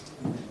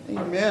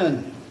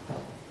Amen.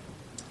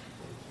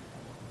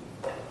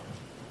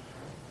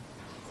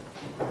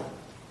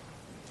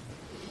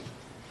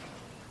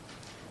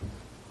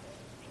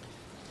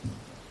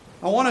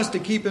 I want us to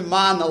keep in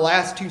mind the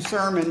last two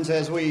sermons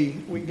as we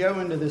go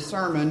into this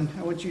sermon.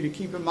 I want you to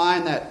keep in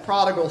mind that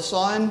prodigal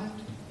son,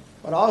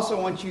 but I also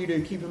want you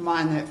to keep in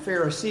mind that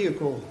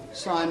Pharisaical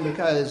son,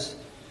 because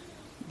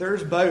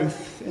there's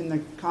both in the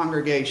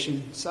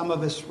congregation. Some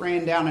of us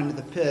ran down into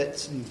the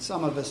pits, and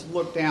some of us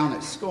looked down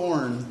at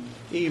scorn,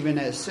 even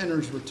as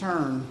sinners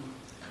return.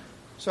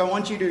 So I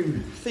want you to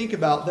think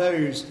about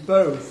those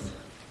both.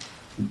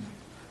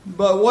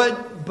 But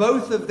what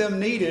both of them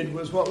needed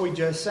was what we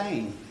just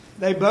sang.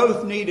 They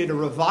both needed a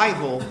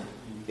revival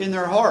in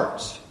their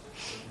hearts.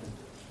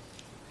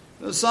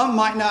 Some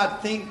might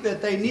not think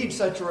that they need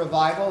such a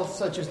revival,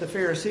 such as the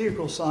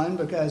Pharisaical son,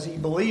 because he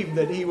believed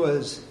that he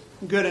was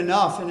good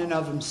enough in and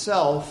of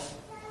himself.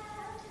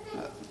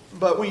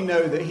 But we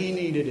know that he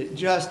needed it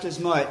just as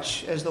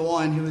much as the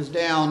one who was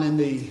down in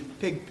the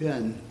pig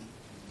pen.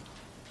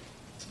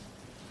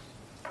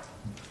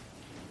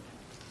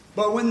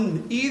 But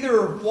when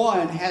either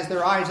one has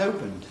their eyes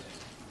opened,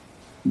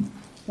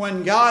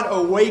 when God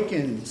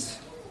awakens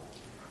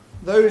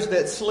those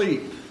that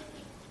sleep,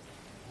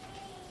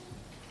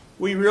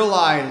 we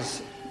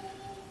realize,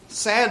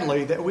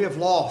 sadly, that we have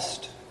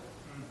lost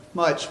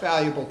much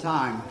valuable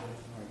time.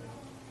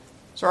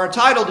 So our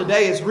title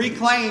today is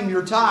Reclaim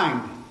Your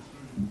Time.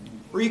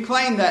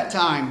 Reclaim that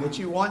time that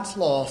you once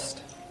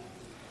lost.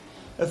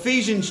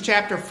 Ephesians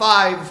chapter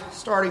 5,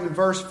 starting in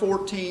verse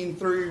 14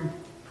 through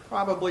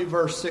probably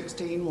verse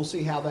 16. We'll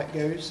see how that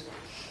goes.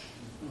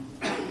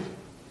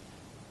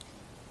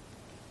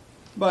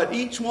 But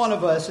each one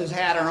of us has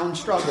had our own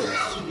struggles.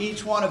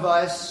 Each one of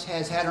us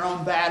has had our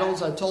own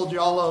battles. I told you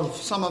all of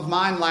some of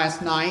mine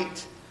last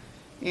night.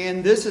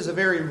 And this is a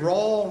very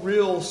raw,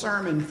 real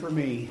sermon for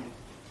me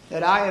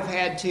that I have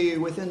had to,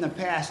 within the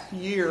past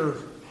year,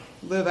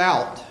 live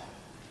out.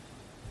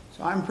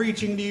 So I'm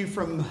preaching to you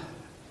from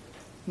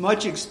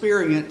much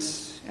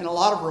experience and a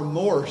lot of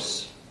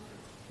remorse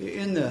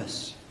in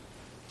this.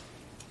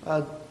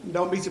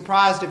 Don't be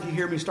surprised if you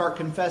hear me start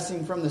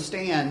confessing from the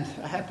stand.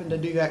 I happen to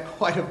do that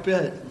quite a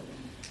bit.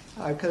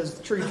 Because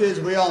the truth is,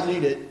 we all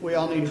need it. We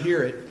all need to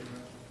hear it.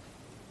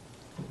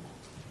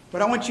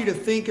 But I want you to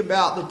think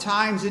about the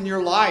times in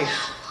your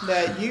life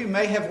that you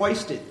may have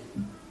wasted.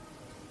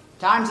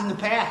 Times in the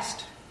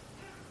past.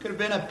 Could have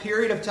been a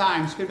period of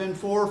times. Could have been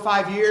 4 or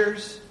 5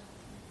 years.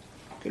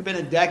 Could have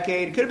been a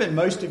decade. It could have been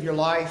most of your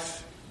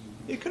life.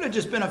 It could have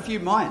just been a few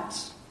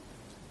months.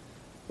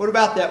 What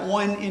about that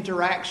one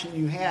interaction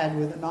you had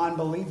with a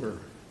non-believer?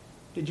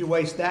 Did you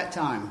waste that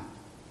time?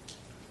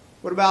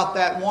 What about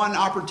that one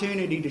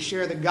opportunity to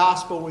share the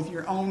gospel with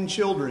your own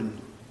children,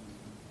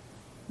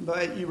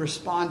 but you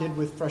responded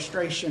with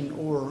frustration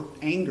or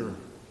anger?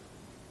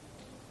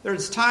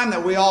 There's time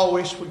that we all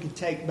wish we could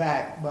take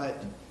back,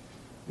 but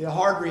the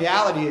hard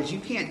reality is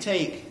you can't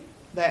take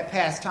that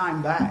past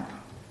time back.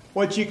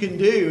 What you can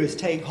do is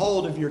take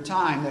hold of your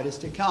time that is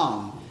to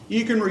come.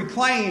 You can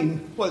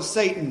reclaim what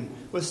Satan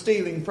was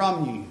stealing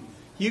from you.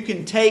 You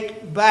can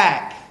take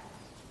back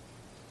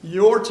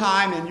your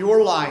time and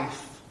your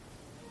life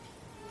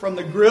from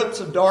the grips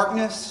of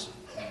darkness,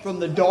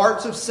 from the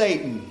darts of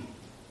Satan.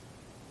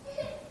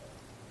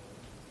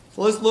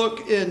 So let's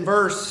look in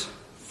verse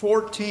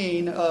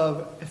 14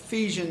 of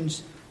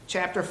Ephesians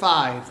chapter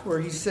 5, where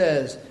he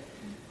says,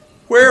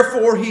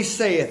 "Wherefore he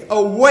saith,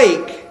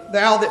 Awake,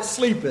 thou that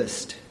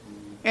sleepest,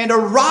 and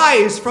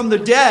arise from the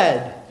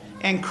dead,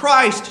 and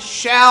Christ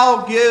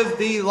shall give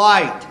thee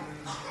light.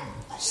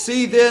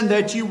 See then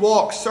that you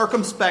walk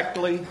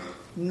circumspectly,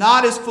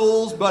 not as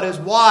fools, but as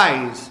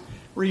wise,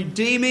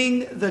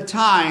 redeeming the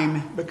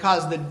time,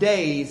 because the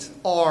days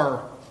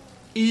are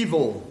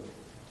evil."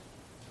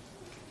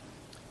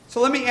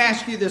 So let me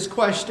ask you this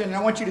question, and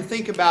I want you to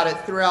think about it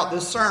throughout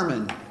this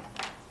sermon.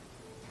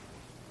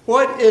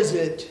 What is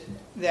it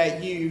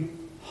that you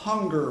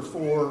hunger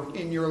for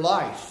in your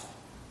life?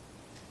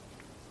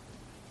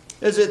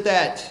 Is it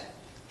that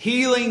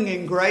healing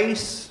and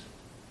grace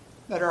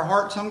that our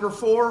hearts hunger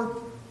for?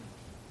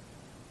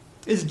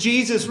 Is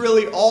Jesus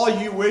really all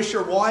you wish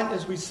or want,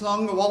 as we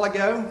sung a while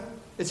ago?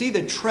 Is he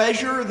the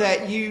treasure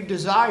that you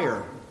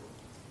desire?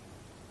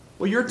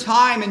 Well, your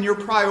time and your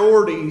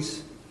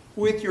priorities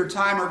with your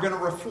time are going to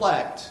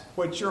reflect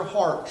what your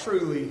heart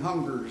truly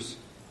hungers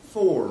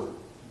for.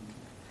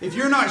 If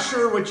you're not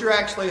sure what you're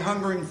actually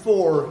hungering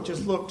for,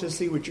 just look to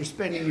see what you're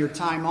spending your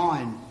time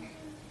on,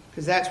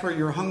 because that's where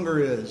your hunger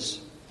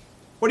is.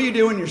 What do you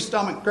do when your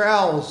stomach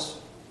growls?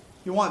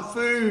 You want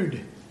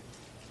food.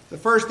 The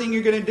first thing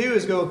you're going to do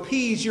is go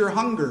appease your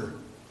hunger.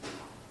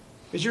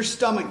 Is your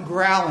stomach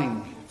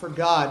growling for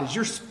God? Is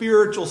your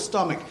spiritual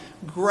stomach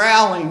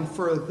growling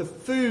for the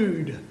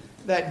food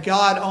that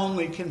God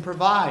only can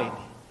provide?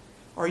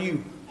 Are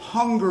you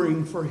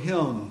hungering for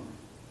Him?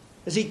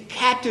 Is He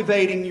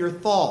captivating your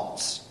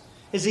thoughts?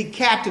 Is He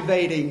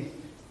captivating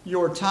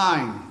your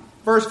time?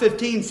 Verse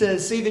 15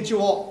 says, "See that you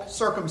walk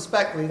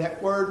circumspectly."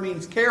 That word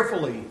means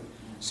carefully.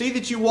 See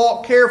that you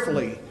walk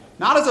carefully,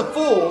 Not as a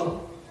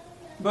fool,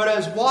 but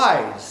as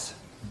wise.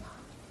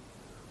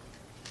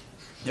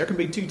 There can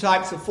be two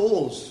types of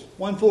fools.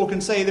 One fool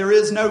can say there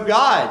is no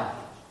God.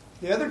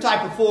 The other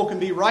type of fool can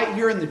be right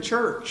here in the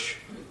church,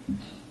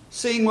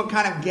 seeing what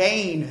kind of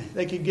gain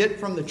they could get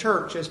from the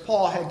church, as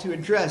Paul had to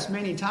address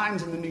many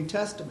times in the New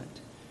Testament.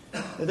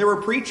 That there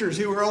were preachers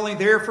who were only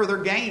there for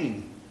their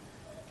gain.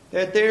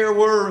 That there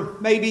were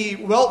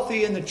maybe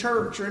wealthy in the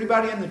church, or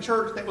anybody in the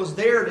church that was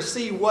there to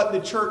see what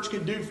the church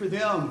could do for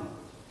them.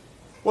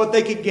 What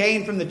they could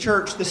gain from the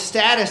church, the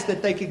status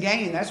that they could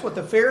gain. That's what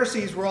the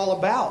Pharisees were all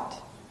about.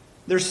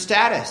 Their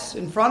status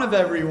in front of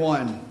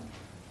everyone.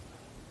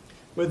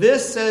 But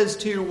this says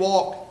to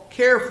walk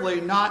carefully,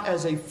 not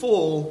as a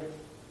fool,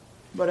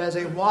 but as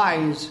a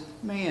wise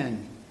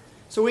man.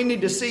 So we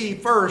need to see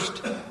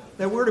first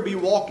that we're to be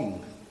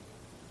walking.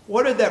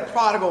 What did that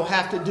prodigal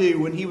have to do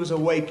when he was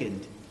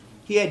awakened?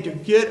 He had to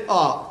get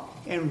up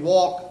and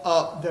walk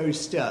up those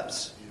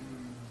steps.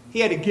 He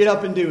had to get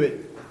up and do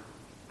it.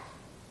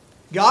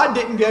 God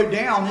didn't go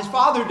down, his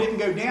father didn't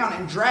go down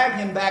and drag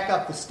him back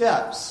up the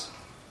steps.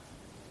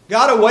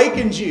 God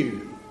awakens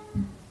you.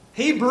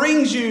 He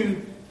brings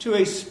you to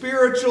a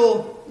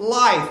spiritual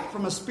life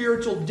from a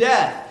spiritual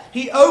death.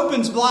 He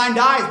opens blind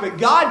eyes, but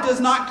God does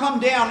not come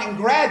down and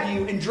grab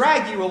you and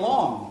drag you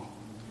along.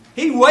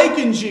 He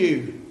wakens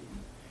you,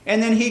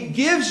 and then he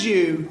gives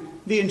you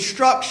the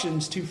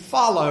instructions to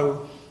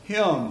follow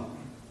him.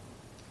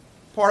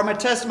 Part of my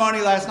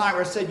testimony last night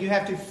where I said you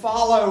have to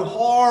follow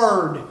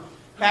hard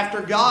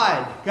after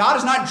God. God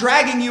is not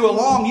dragging you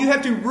along. You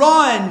have to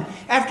run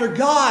after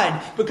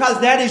God because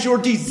that is your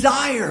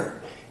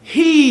desire.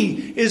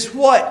 He is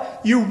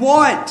what you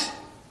want.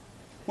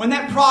 When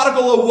that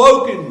prodigal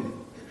awoken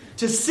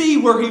to see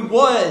where he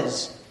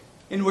was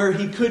and where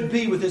he could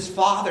be with his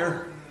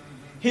father,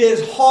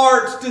 his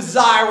heart's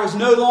desire was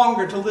no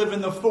longer to live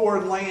in the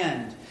foreign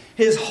land.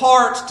 His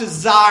heart's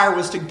desire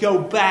was to go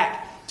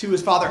back to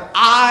his father.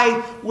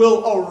 I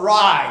will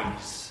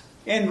arise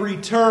and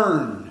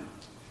return.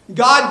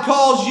 God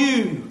calls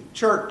you,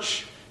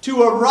 church,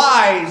 to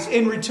arise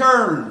and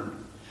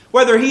return.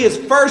 Whether he is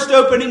first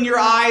opening your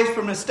eyes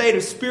from a state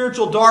of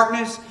spiritual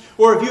darkness,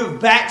 or if you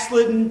have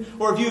backslidden,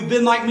 or if you have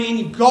been like me and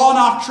you've gone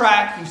off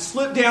track, you've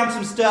slipped down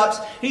some steps,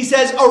 he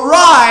says,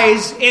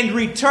 arise and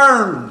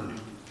return.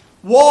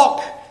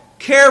 Walk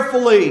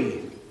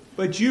carefully,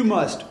 but you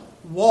must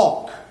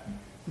walk.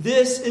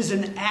 This is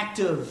an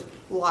active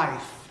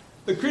life.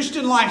 The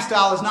Christian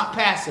lifestyle is not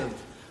passive.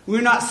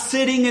 We're not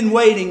sitting and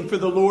waiting for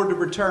the Lord to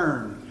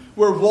return.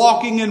 We're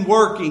walking and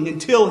working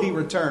until he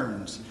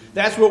returns.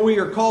 That's what we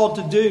are called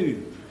to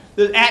do.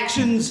 The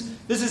actions,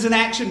 this is an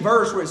action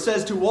verse where it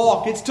says to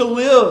walk. It's to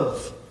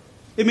live.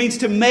 It means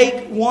to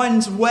make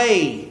one's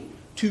way,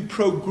 to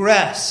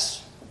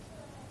progress.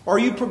 Are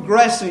you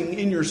progressing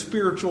in your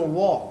spiritual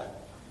walk?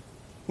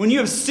 When you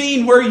have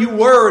seen where you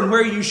were and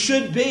where you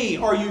should be,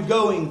 are you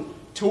going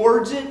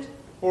towards it,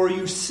 or are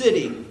you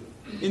sitting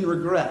in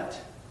regret?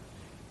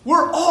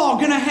 We're all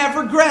going to have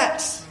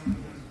regrets.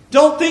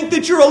 Don't think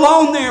that you're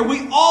alone there.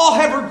 We all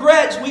have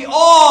regrets. We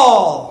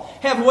all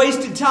have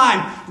wasted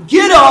time.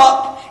 Get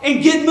up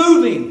and get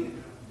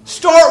moving.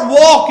 Start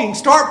walking.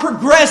 Start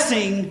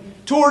progressing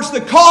towards the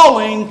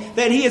calling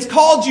that he has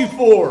called you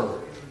for.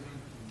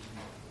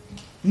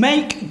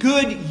 Make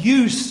good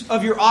use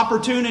of your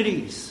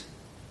opportunities.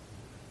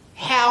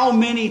 How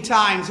many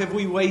times have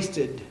we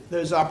wasted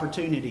those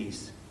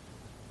opportunities?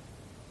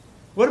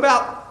 What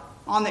about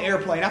on the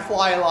airplane? I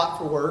fly a lot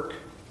for work.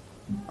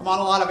 I'm on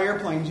a lot of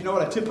airplanes. You know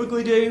what I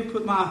typically do?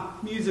 Put my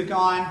music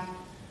on.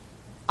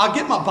 I'll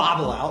get my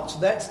Bible out, so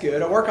that's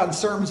good. I work on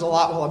sermons a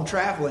lot while I'm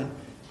traveling.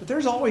 But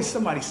there's always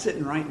somebody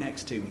sitting right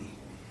next to me.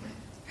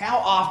 How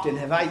often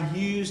have I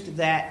used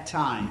that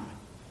time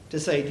to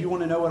say, do you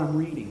want to know what I'm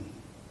reading?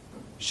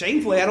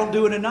 Shamefully, I don't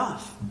do it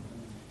enough.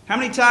 How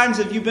many times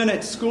have you been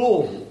at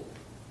school?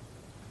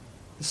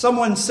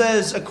 Someone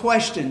says a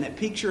question that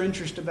piques your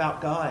interest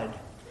about God.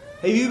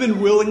 Have you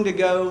been willing to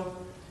go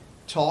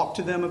talk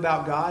to them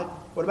about God?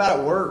 What about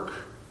at work?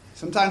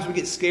 Sometimes we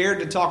get scared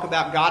to talk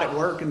about God at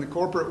work in the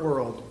corporate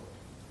world.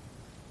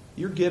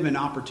 You're given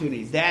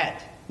opportunities.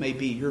 That may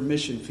be your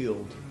mission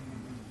field.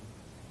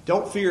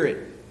 Don't fear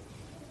it.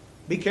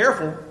 Be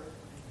careful,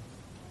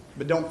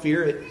 but don't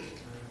fear it.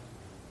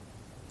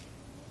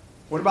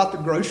 What about the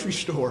grocery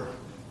store?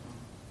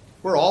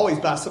 We're always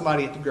by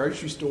somebody at the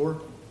grocery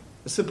store.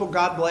 A simple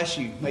God bless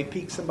you may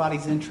pique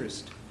somebody's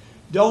interest.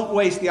 Don't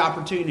waste the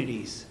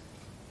opportunities.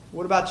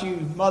 What about you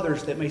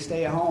mothers that may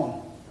stay at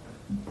home?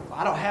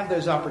 I don't have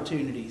those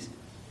opportunities.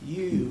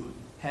 You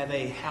have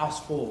a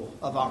house full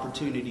of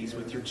opportunities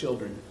with your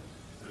children.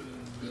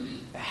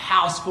 A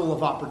house full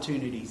of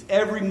opportunities.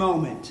 Every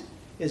moment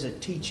is a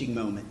teaching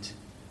moment.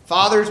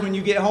 Fathers, when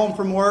you get home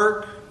from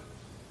work,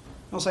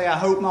 don't say, I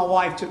hope my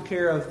wife took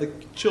care of the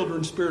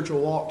children's spiritual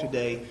walk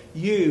today.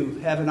 You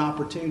have an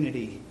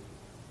opportunity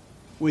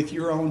with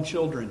your own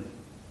children.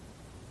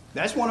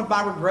 That's one of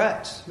my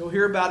regrets. You'll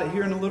hear about it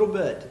here in a little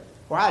bit.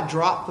 Where I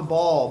dropped the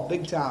ball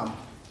big time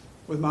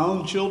with my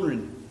own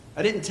children.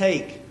 I didn't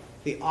take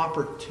the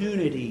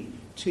opportunity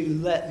to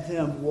let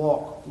them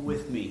walk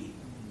with me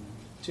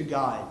to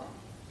God.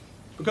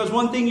 Because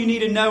one thing you need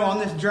to know on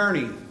this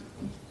journey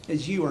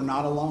is you are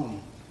not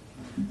alone.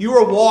 You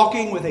are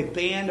walking with a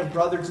band of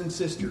brothers and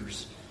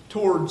sisters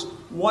towards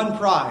one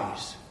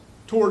prize,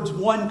 towards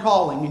one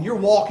calling, and you're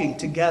walking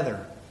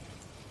together.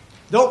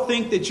 Don't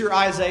think that you're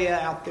Isaiah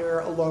out there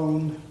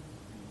alone.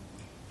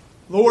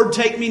 Lord,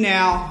 take me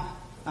now.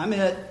 I'm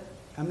it.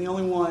 I'm the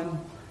only one.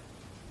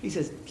 He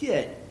says,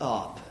 get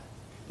up.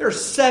 There are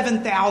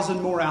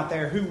 7,000 more out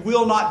there who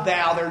will not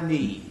bow their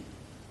knee.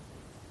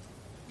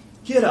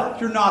 Get up.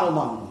 You're not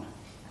alone.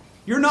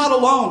 You're not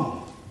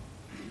alone.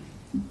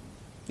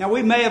 Now,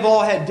 we may have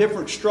all had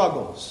different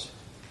struggles,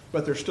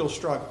 but they're still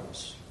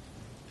struggles.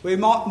 We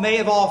may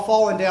have all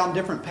fallen down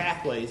different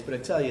pathways, but I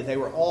tell you, they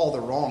were all the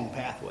wrong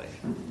pathway.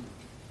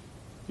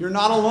 You're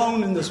not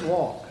alone in this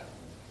walk.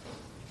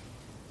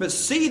 But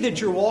see that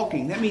you're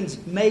walking. That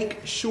means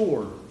make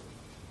sure.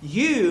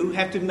 You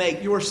have to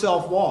make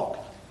yourself walk.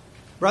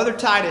 Brother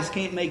Titus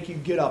can't make you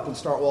get up and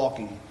start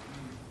walking.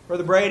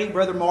 Brother Brady,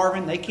 Brother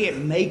Marvin, they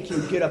can't make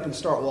you get up and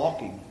start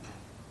walking.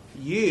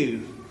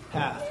 You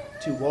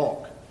have to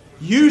walk.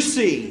 You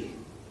see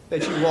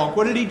that you walk.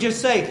 What did he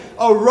just say?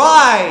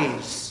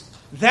 Arise,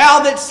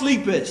 thou that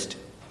sleepest.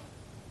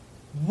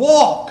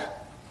 Walk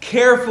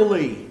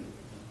carefully.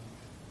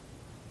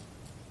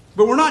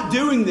 But we're not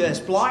doing this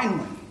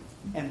blindly.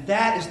 And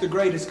that is the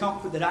greatest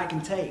comfort that I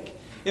can take.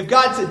 If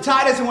God said,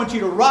 Titus, I want you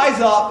to rise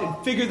up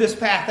and figure this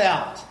path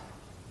out.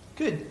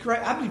 Good,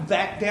 great. I'd be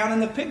back down in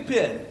the pig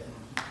pen.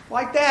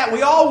 Like that,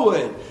 we all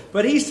would.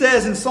 But he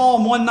says in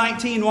Psalm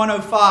 119,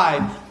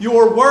 105,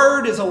 your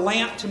word is a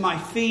lamp to my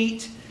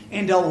feet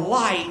and a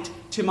light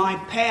to my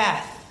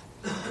path.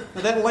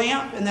 Now that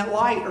lamp and that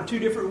light are two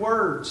different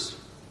words.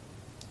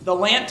 The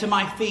lamp to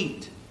my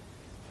feet.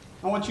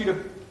 I want you to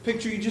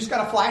picture you just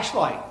got a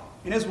flashlight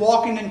and it's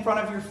walking in front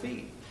of your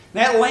feet.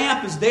 That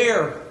lamp is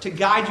there to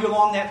guide you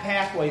along that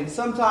pathway. And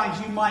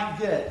sometimes you might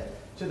get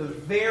to the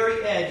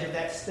very edge of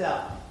that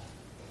step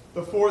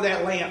before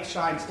that lamp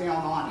shines down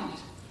on it.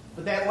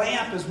 But that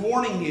lamp is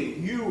warning you,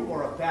 you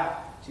are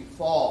about to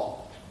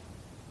fall.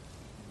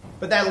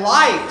 But that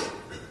light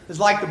is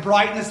like the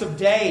brightness of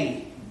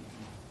day.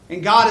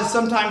 And God is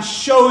sometimes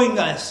showing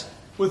us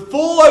with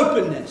full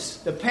openness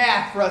the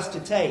path for us to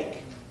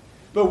take.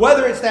 But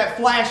whether it's that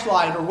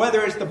flashlight or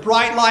whether it's the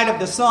bright light of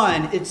the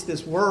sun, it's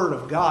this Word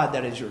of God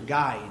that is your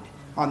guide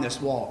on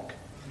this walk.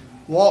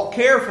 Walk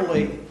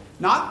carefully,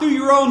 not through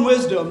your own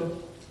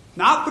wisdom,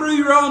 not through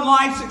your own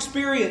life's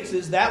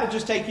experiences. That will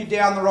just take you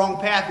down the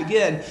wrong path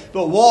again.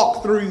 But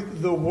walk through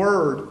the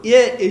Word.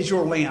 It is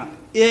your lamp.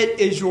 It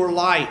is your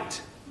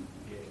light.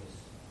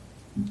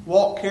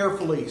 Walk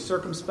carefully,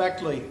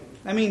 circumspectly.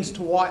 That means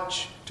to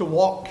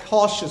walk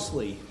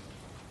cautiously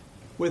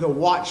with a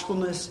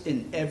watchfulness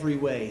in every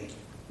way.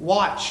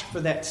 Watch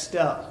for that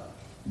step.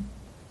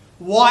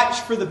 Watch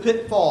for the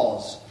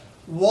pitfalls.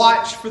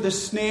 Watch for the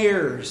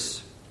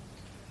snares.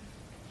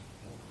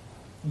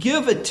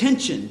 Give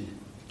attention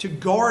to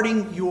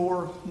guarding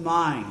your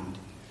mind.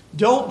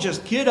 Don't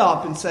just get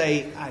up and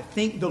say, I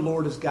think the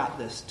Lord has got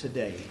this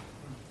today.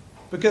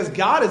 Because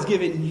God has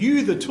given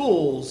you the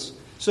tools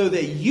so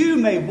that you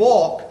may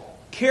walk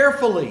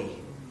carefully.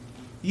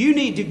 You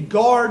need to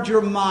guard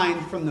your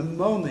mind from the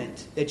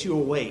moment that you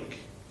awake.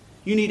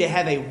 You need to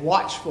have a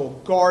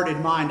watchful, guarded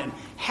mind. And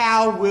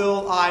how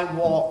will I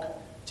walk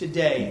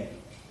today?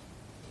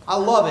 I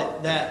love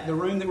it that the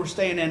room that we're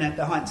staying in at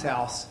the Hunt's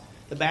house,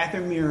 the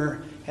bathroom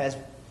mirror has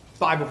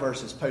Bible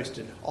verses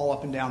posted all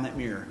up and down that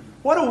mirror.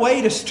 What a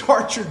way to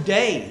start your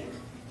day.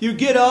 You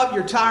get up,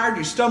 you're tired,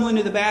 you stumble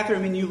into the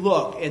bathroom and you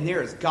look, and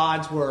there is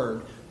God's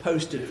Word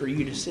posted for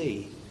you to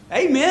see.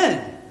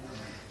 Amen.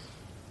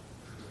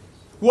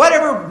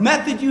 Whatever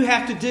method you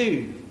have to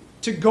do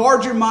to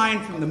guard your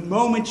mind from the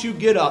moment you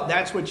get up,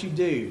 that's what you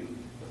do.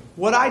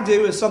 What I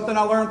do is something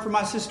I learned from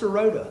my sister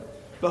Rhoda.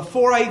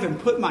 Before I even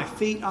put my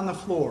feet on the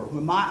floor,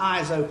 when my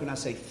eyes open, I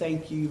say,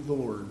 thank you,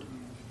 Lord,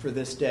 for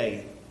this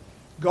day.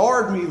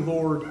 Guard me,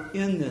 Lord,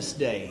 in this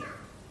day.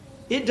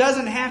 It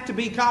doesn't have to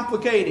be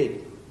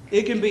complicated.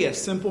 It can be a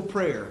simple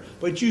prayer.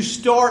 But you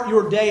start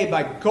your day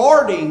by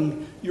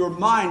guarding your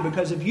mind,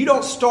 because if you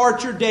don't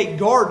start your day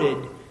guarded,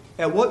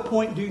 at what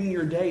point during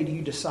your day do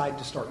you decide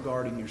to start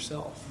guarding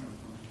yourself?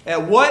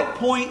 At what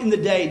point in the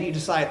day do you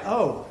decide,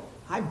 oh,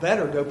 I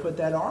better go put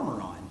that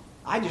armor on?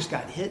 I just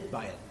got hit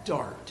by a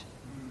dart.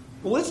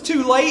 Well, it's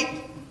too late.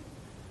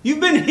 You've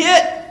been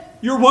hit.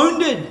 You're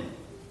wounded.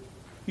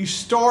 You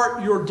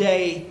start your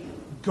day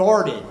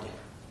guarded.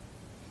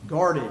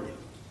 Guarded.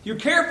 You're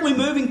carefully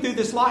moving through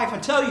this life. I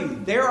tell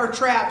you, there are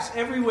traps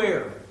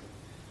everywhere.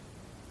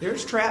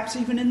 There's traps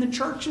even in the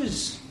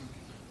churches.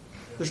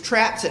 There's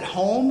traps at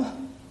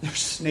home. There's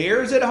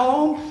snares at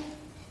home.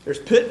 There's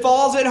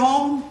pitfalls at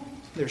home.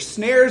 There's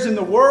snares in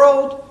the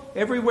world.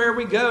 Everywhere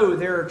we go,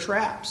 there are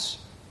traps.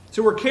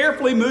 So we're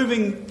carefully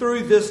moving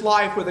through this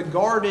life with a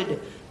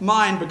guarded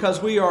mind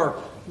because we are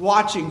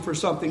watching for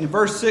something. In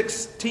verse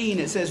 16,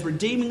 it says,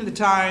 redeeming the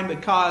time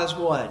because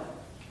what?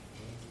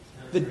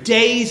 The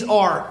days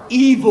are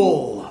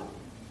evil.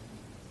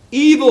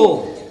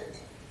 Evil.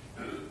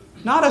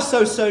 Not a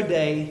so-so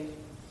day,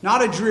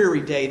 not a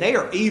dreary day. They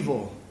are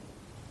evil.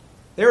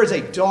 There is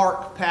a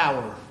dark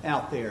power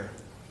out there.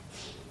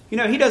 You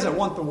know, he doesn't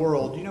want the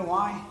world. You know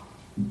why?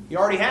 He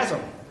already has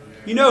them.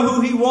 You know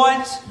who he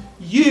wants?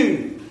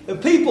 You. The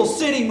people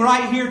sitting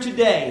right here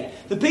today.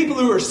 The people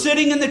who are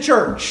sitting in the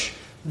church.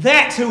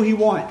 That's who he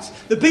wants.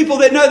 The people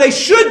that know they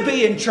should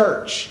be in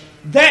church.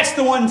 That's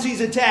the ones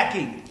he's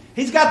attacking.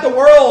 He's got the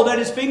world at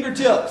his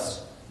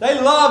fingertips. They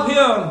love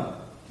him.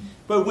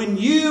 But when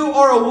you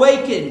are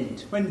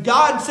awakened, when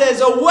God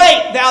says,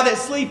 "Awake, thou that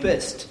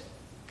sleepest,"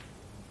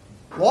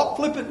 walk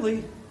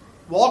flippantly,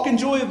 walk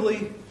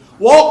enjoyably,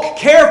 walk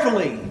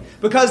carefully,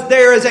 because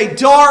there is a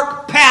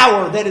dark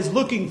power that is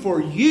looking for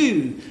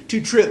you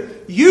to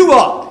trip you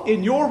up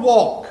in your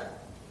walk.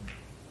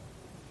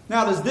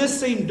 Now, does this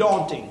seem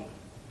daunting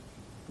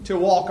to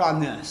walk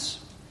on this?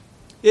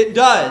 It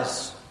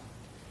does.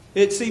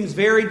 It seems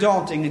very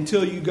daunting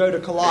until you go to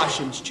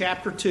Colossians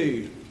chapter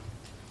 2.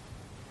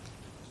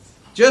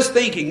 Just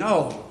thinking,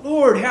 oh,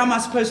 Lord, how am I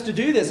supposed to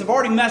do this? I've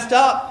already messed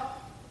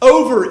up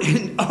over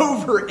and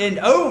over and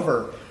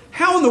over.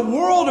 How in the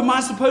world am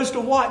I supposed to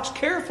watch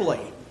carefully?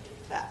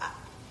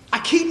 I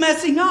keep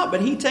messing up.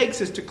 But he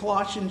takes us to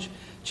Colossians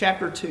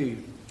chapter 2,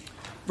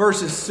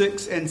 verses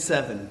 6 and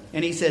 7.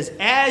 And he says,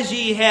 "As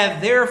ye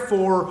have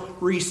therefore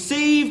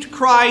received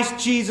Christ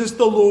Jesus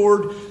the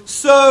Lord,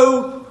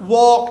 so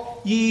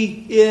walk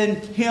ye in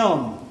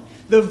him."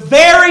 The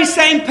very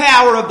same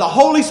power of the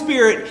Holy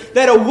Spirit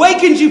that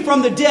awakens you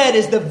from the dead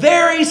is the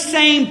very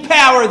same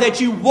power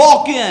that you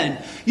walk in.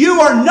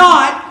 You are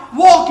not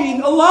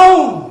walking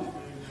alone.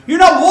 You're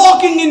not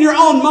walking in your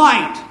own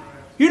might.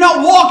 You're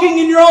not walking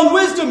in your own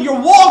wisdom. You're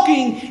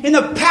walking in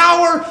the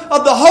power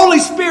of the Holy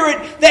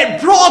Spirit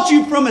that brought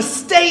you from a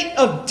state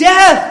of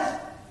death.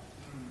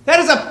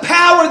 That is a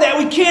power that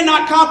we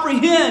cannot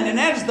comprehend, and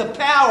that is the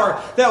power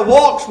that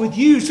walks with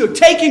you. So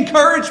take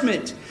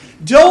encouragement.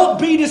 Don't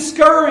be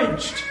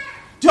discouraged.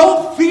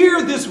 Don't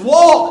fear this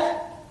walk.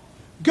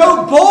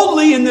 Go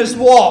boldly in this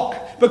walk,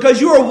 because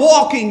you are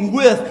walking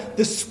with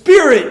the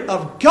Spirit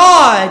of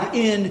God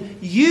in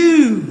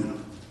you.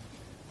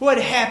 What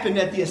happened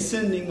at the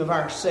ascending of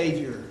our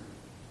Savior?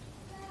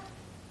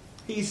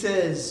 He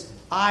says,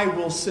 "I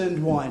will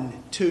send one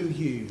to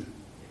you."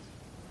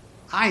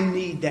 I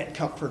need that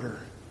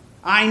comforter.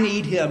 I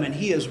need him, and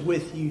he is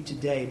with you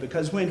today,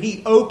 because when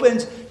he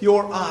opens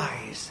your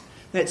eyes,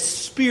 that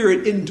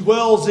Spirit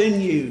indwells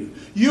in you.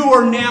 You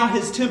are now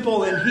his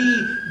temple, and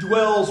he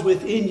dwells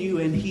within you,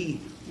 and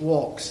he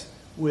walks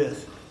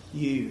with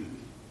you.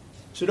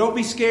 So don't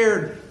be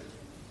scared.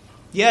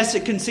 Yes,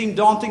 it can seem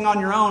daunting on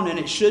your own, and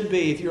it should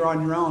be if you're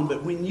on your own.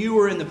 But when you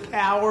are in the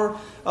power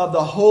of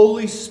the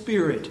Holy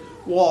Spirit,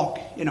 walk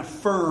in a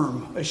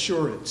firm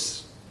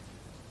assurance.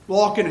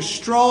 Walk in a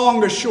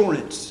strong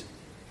assurance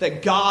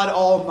that God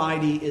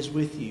Almighty is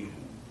with you.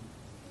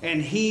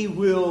 And he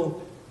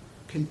will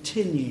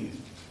continue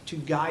to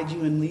guide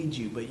you and lead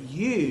you. But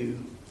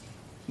you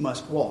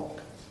must walk.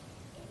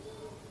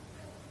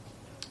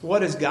 What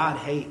does God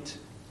hate?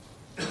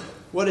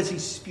 What does he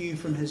spew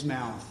from his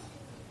mouth?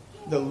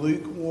 The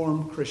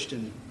lukewarm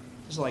Christian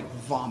is like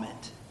vomit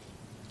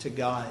to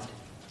God.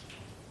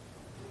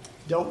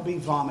 Don't be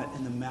vomit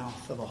in the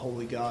mouth of a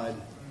holy God.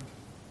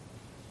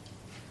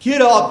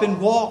 Get up and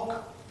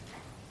walk.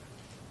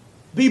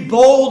 Be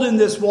bold in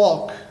this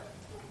walk.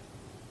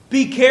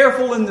 Be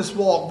careful in this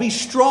walk. Be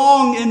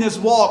strong in this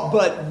walk,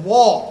 but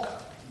walk.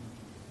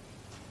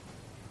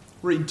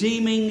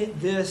 Redeeming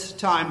this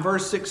time.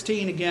 Verse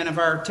 16 again of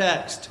our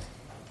text.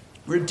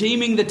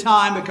 Redeeming the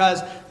time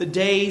because the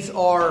days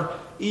are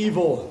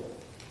evil.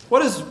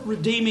 What does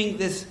redeeming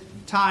this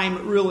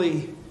time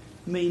really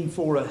mean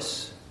for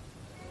us?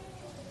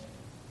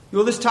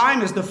 Well, this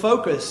time is the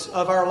focus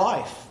of our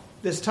life.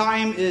 This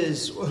time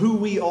is who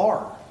we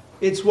are.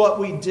 It's what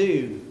we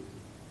do.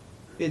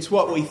 It's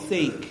what we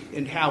think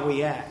and how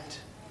we act.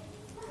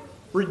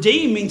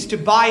 Redeem means to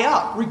buy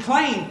up,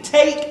 reclaim,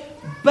 take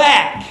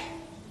back.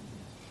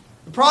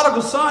 The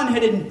prodigal son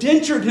had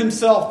indentured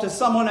himself to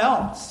someone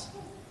else.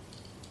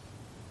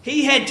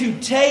 He had to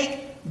take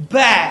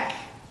back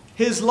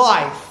his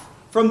life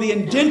from the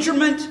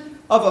indenturement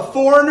of a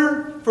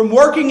foreigner, from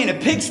working in a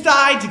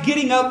pigsty to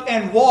getting up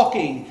and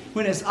walking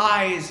when his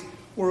eyes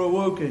were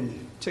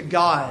awoken to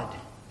God.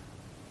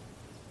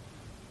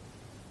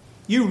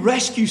 You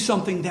rescue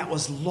something that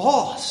was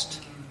lost.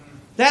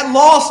 That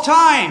lost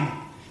time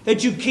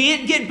that you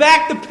can't get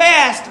back the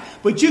past,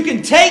 but you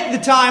can take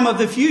the time of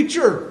the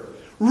future.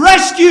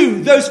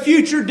 Rescue those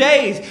future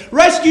days.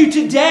 Rescue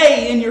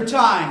today in your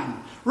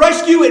time.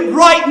 Rescue it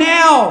right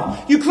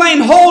now. You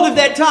claim hold of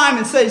that time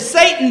and say,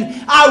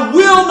 Satan, I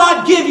will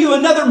not give you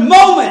another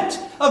moment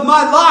of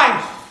my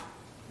life.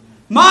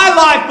 My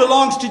life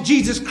belongs to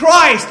Jesus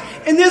Christ,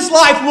 and this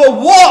life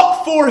will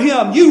walk for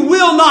him. You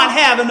will not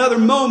have another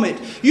moment.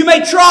 You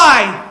may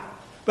try,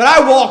 but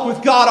I walk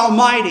with God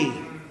Almighty.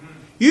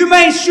 You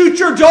may shoot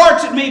your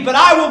darts at me, but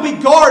I will be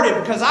guarded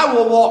because I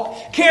will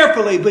walk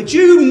carefully. But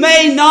you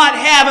may not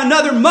have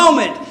another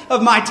moment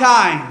of my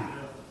time.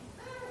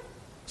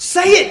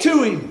 Say it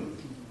to him.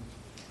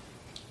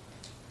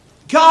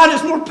 God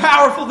is more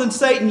powerful than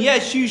Satan.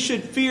 Yes, you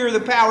should fear the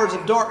powers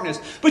of darkness.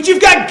 But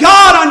you've got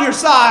God on your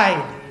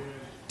side.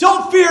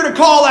 Don't fear to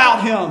call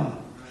out him.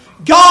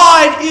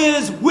 God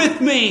is with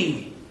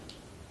me.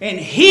 And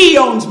he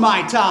owns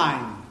my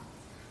time.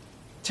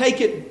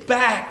 Take it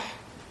back.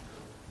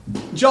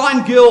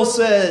 John Gill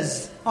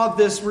says of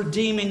this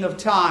redeeming of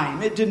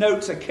time, it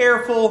denotes a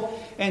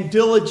careful and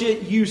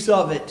diligent use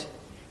of it,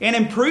 an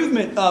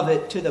improvement of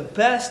it to the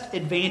best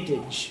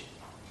advantage.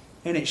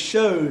 And it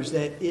shows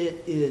that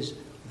it is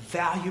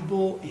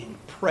valuable and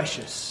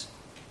precious.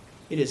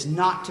 It is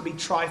not to be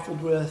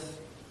trifled with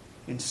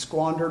and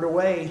squandered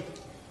away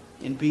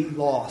and be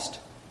lost,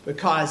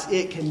 because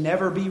it can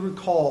never be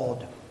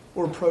recalled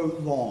or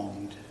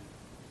prolonged.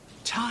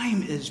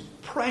 Time is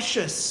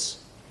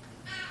precious.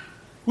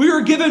 We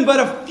are given but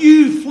a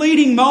few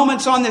fleeting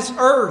moments on this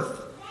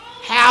earth.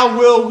 How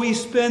will we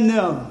spend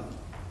them?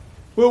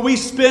 Will we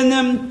spend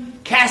them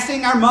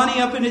casting our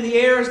money up into the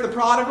air as the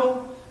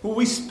prodigal? Will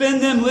we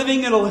spend them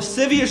living in a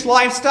lascivious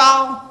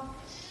lifestyle?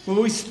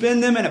 Will we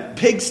spend them in a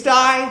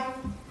pigsty?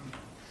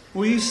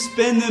 Will you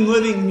spend them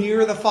living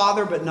near the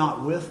Father but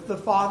not with the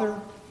Father?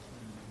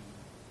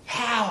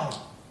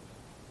 How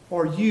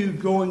are you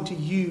going to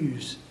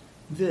use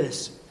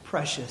this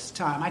precious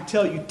time? I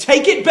tell you,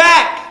 take it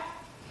back.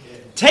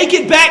 Take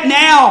it back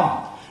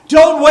now.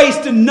 Don't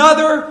waste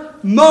another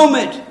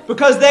moment,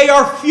 because they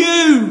are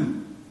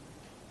few.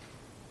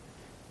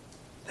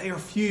 They are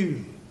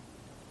few.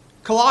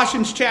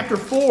 Colossians chapter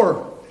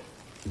 4,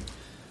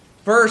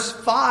 verse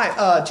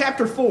 5,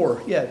 chapter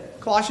 4,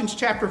 Colossians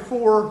chapter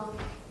 4,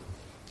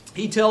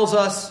 he tells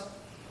us,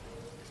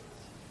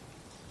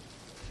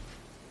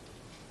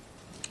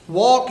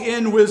 walk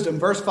in wisdom,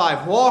 verse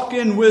 5, walk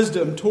in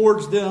wisdom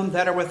towards them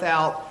that are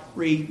without,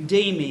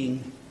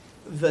 redeeming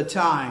the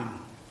time.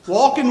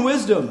 Walk in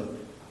wisdom,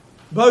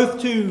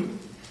 both to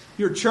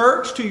your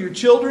church, to your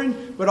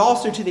children, but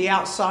also to the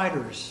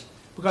outsiders,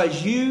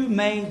 because you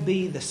may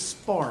be the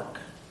spark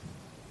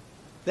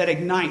that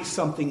ignites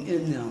something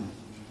in them.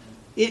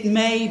 It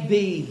may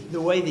be the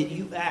way that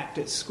you act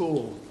at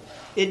school.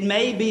 It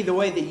may be the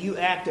way that you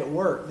act at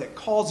work that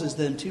causes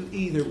them to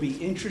either be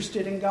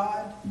interested in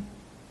God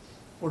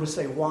or to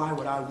say, why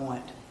would I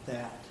want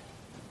that?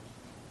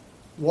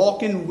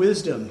 Walk in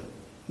wisdom,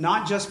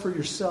 not just for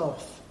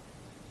yourself,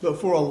 but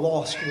for a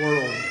lost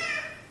world.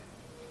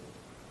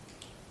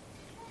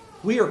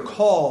 We are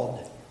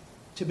called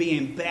to be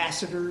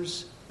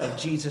ambassadors of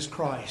Jesus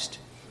Christ.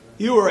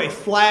 You are a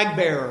flag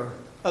bearer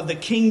of the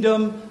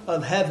kingdom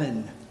of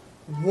heaven.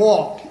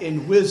 Walk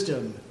in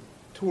wisdom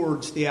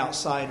towards the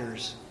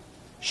outsiders.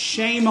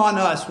 Shame on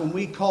us when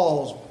we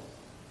cause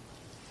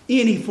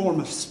any form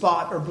of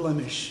spot or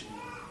blemish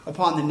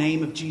upon the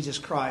name of Jesus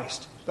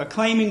Christ by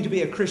claiming to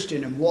be a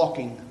Christian and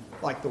walking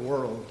like the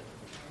world.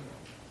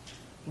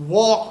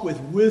 Walk with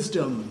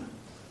wisdom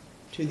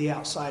to the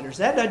outsiders.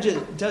 That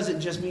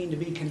doesn't just mean to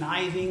be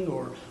conniving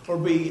or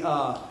be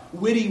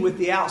witty with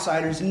the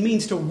outsiders. It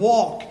means to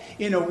walk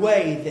in a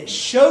way that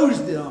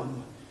shows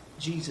them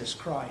Jesus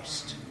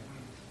Christ.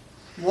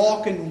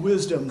 Walk in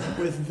wisdom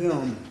with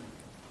them.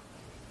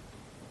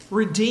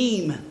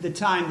 Redeem the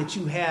time that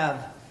you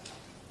have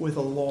with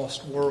a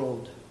lost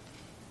world.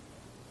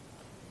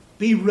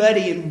 Be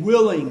ready and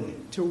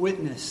willing to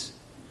witness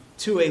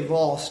to a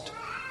lost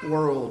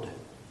world.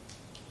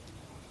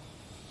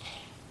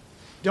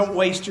 Don't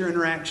waste your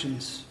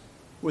interactions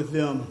with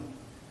them.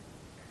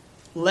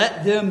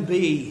 Let them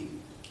be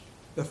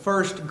the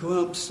first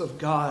glimpse of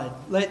God.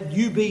 Let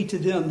you be to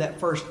them that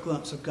first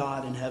glimpse of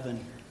God in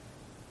heaven.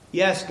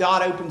 Yes,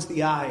 God opens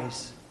the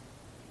eyes,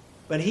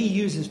 but He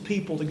uses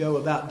people to go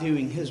about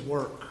doing His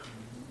work.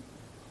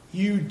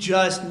 You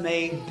just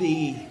may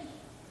be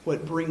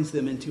what brings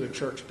them into a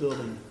church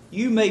building.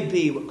 You may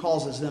be what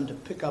causes them to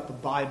pick up a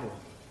Bible.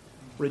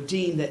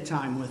 Redeem that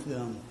time with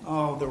them.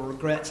 Oh, the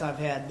regrets I've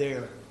had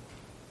there.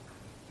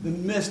 The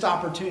missed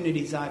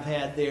opportunities I've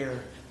had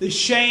there. The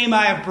shame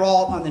I have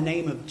brought on the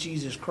name of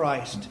Jesus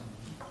Christ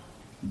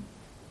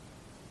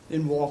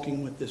in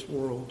walking with this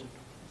world.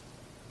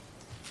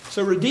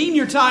 So redeem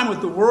your time with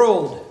the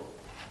world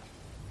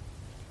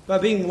by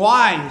being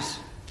wise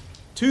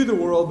to the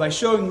world, by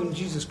showing them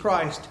Jesus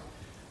Christ.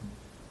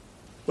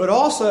 But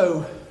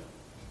also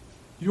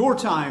your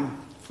time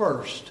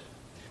first.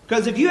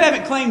 Because if you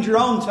haven't claimed your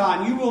own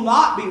time, you will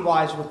not be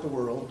wise with the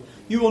world.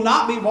 You will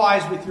not be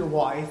wise with your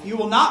wife. You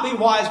will not be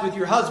wise with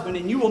your husband.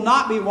 And you will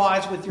not be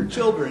wise with your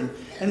children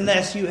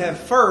unless you have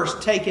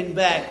first taken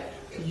back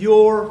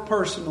your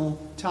personal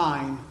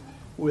time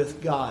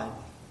with God.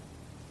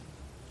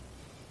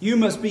 You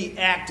must be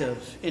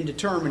active in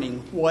determining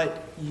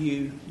what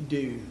you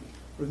do.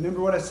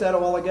 Remember what I said a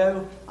while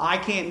ago? I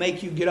can't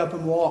make you get up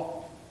and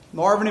walk.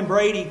 Marvin and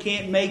Brady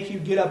can't make you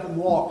get up and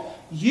walk.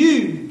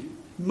 You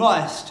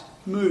must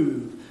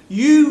move.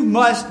 You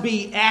must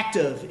be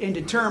active in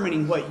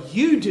determining what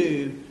you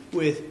do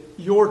with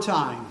your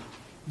time.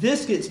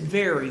 This gets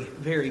very,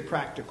 very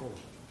practical.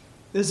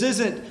 This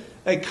isn't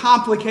a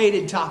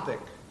complicated topic.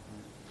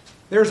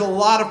 There's a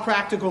lot of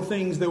practical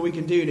things that we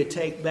can do to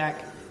take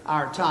back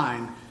our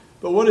time.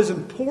 But what is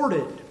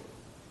important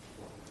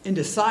in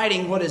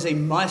deciding what is a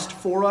must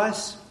for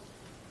us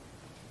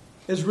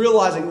is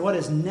realizing what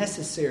is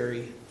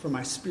necessary for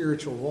my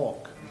spiritual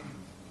walk.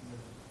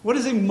 What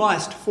is a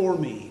must for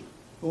me?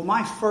 Well,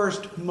 my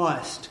first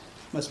must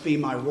be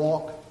my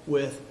walk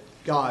with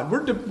God.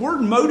 We're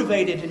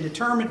motivated and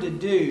determined to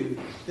do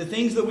the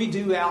things that we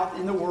do out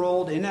in the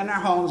world and in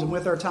our homes and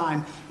with our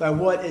time by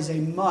what is a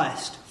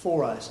must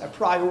for us, a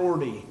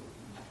priority.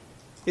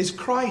 Is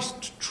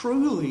Christ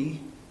truly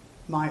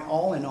my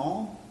all in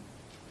all?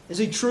 Is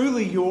He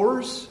truly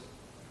yours?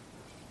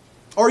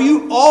 Are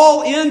you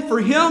all in for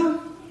Him?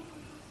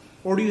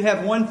 Or do you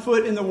have one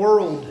foot in the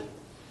world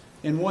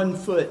and one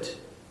foot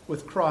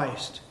with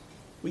Christ?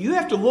 Well, you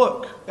have to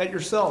look at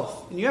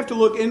yourself, and you have to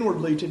look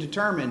inwardly to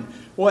determine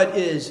what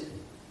is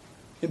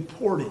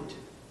important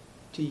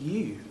to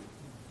you.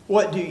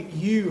 What do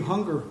you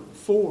hunger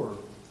for?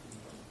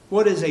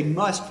 What is a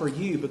must for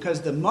you?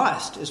 Because the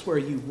must is where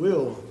you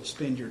will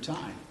spend your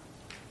time.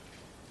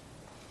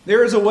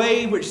 There is a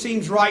way which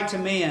seems right to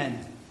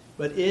man,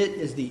 but it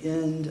is the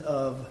end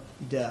of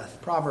death.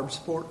 Proverbs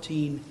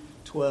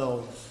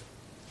 14:12.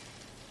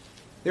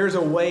 There is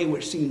a way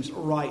which seems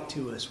right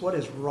to us. What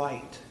is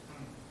right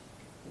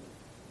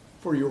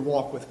for your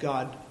walk with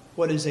God?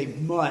 What is a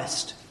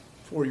must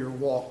for your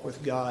walk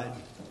with God?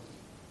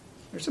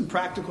 There's some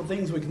practical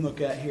things we can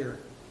look at here.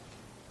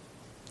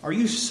 Are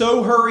you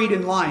so hurried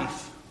in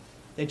life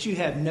that you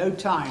have no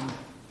time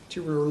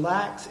to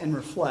relax and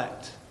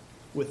reflect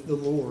with the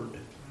Lord?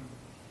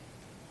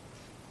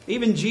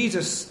 Even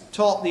Jesus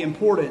taught the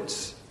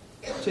importance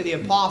to the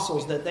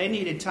apostles that they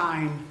needed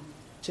time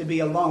to be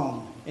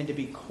alone and to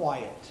be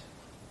quiet.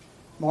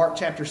 Mark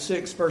chapter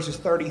 6, verses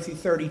 30 through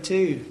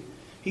 32.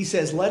 He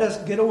says, let us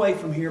get away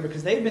from here,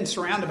 because they've been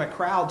surrounded by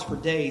crowds for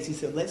days. He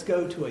said, let's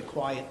go to a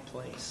quiet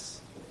place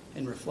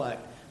and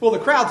reflect. Well, the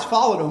crowds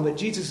followed him, but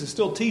Jesus is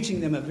still teaching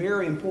them a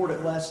very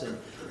important lesson.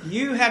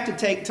 You have to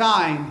take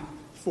time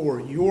for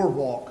your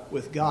walk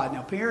with God.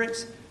 Now,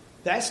 parents,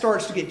 that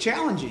starts to get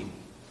challenging.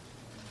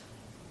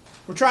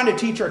 We're trying to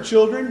teach our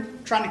children,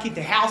 trying to keep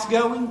the house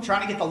going,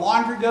 trying to get the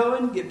laundry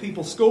going, get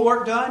people's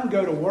schoolwork done,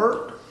 go to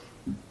work.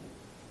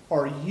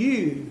 Are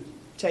you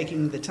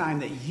taking the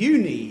time that you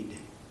need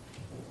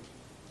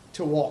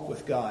to walk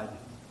with God?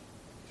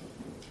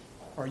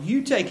 Are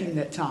you taking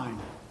that time?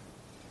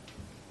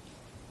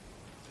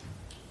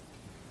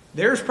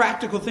 There's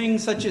practical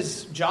things such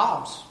as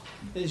jobs.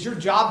 Is your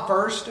job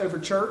first over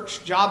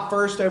church? Job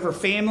first over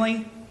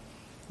family?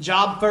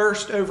 Job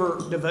first over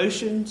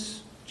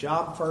devotions?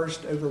 Job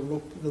first over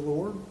the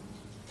Lord?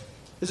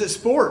 Is it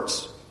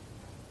sports?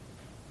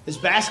 Is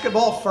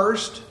basketball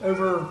first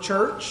over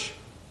church?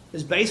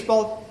 Is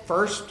baseball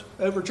first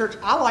over church?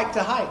 I like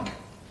to hike,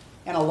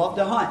 and I love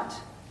to hunt.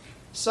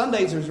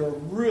 Sundays is a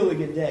really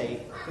good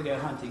day to go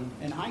hunting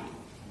and hiking.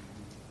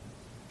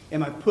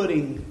 Am I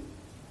putting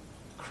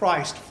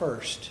Christ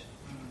first?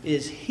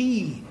 Is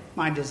He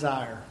my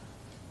desire?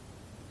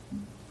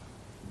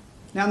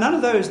 Now, none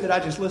of those that I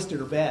just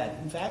listed are bad.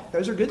 In fact,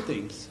 those are good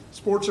things.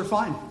 Sports are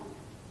fun.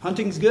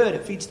 Hunting's good.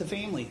 It feeds the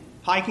family.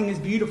 Hiking is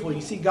beautiful.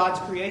 You see God's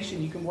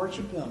creation. You can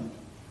worship Him.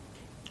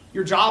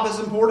 Your job is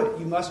important.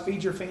 You must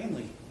feed your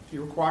family.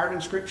 You're required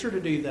in Scripture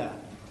to do that.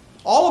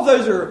 All of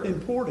those are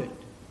important.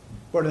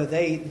 But are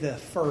they the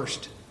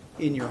first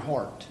in your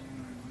heart?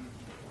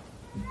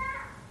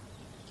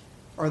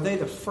 Are they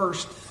the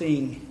first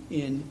thing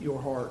in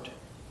your heart?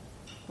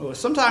 Well,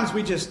 sometimes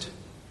we just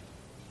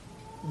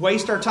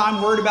waste our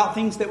time worried about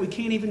things that we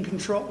can't even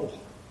control.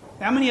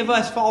 How many of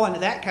us fall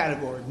into that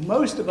category?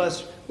 Most of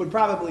us would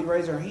probably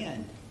raise our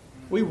hand.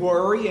 We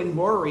worry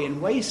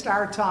and waste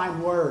our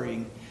time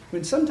worrying,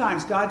 when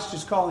sometimes God's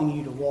just calling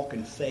you to walk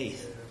in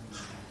faith.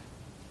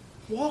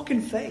 Walk in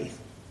faith.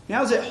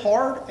 Now, is it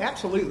hard?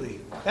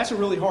 Absolutely. That's a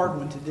really hard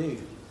one to do.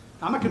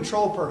 I'm a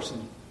control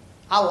person.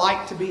 I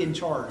like to be in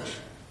charge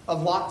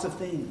of lots of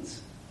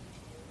things.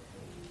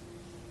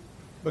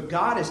 But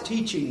God is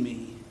teaching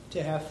me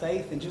to have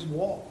faith and just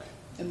walk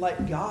and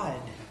let God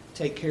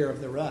take care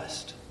of the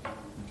rest.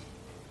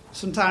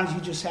 Sometimes you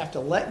just have to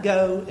let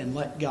go and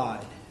let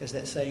God, as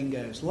that saying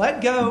goes.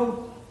 Let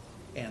go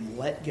and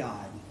let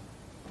God.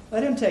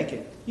 Let Him take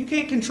it. You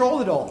can't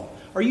control it all.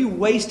 Are you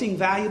wasting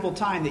valuable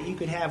time that you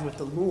could have with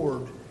the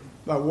Lord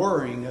by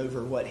worrying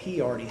over what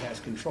He already has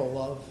control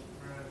of?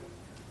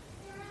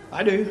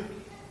 I do.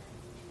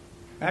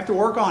 I have to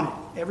work on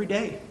it every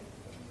day.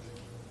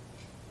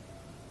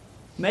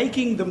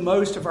 Making the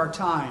most of our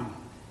time.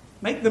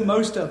 Make the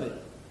most of it.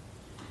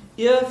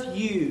 If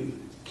you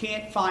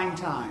can't find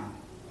time,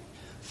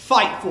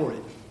 fight for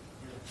it.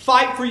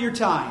 Fight for your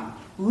time.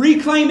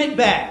 Reclaim it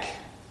back.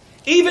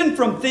 Even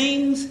from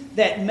things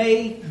that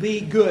may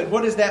be good.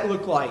 What does that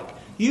look like?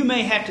 You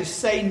may have to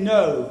say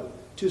no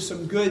to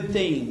some good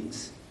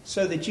things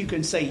so that you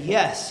can say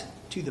yes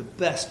to the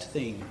best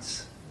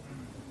things.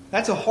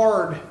 That's a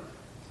hard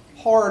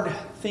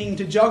thing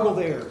to juggle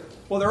there.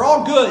 Well, they're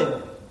all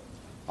good.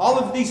 All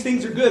of these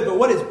things are good, but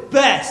what is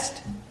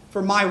best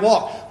for my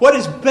walk? What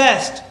is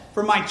best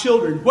for my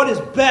children? What is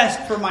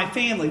best for my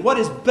family? What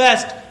is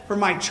best for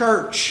my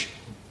church?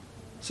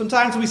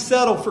 Sometimes we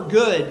settle for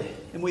good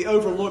and we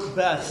overlook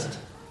best,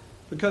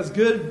 because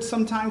good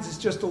sometimes is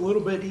just a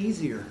little bit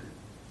easier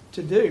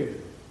to do.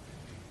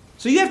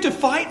 So you have to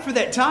fight for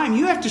that time.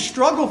 You have to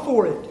struggle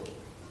for it.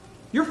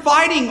 You're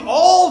fighting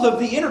all of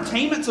the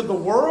entertainments of the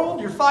world.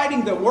 You're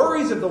fighting the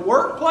worries of the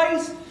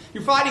workplace.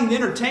 You're fighting the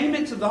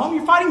entertainments of the home.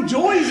 You're fighting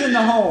joys in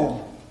the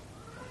home.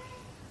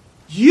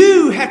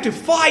 You have to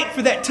fight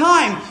for that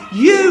time.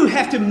 You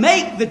have to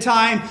make the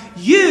time.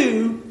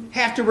 You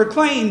have to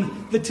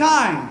reclaim the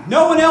time.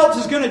 No one else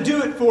is going to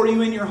do it for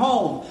you in your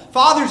home.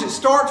 Fathers, it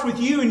starts with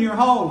you in your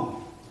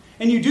home.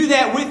 And you do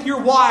that with your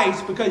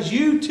wives, because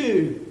you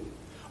too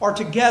are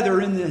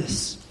together in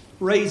this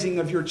raising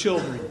of your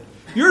children.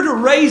 You're to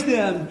raise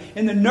them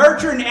in the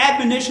nurture and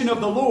admonition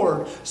of the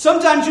Lord.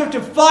 Sometimes you have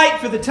to fight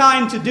for the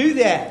time to do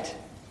that.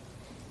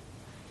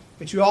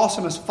 But you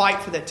also must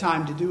fight for that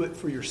time to do it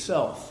for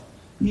yourself.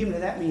 Even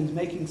if that means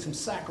making some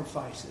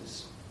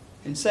sacrifices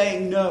and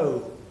saying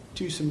no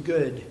to some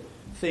good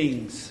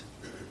things.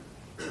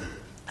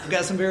 I've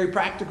got some very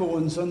practical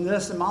ones on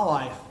this in my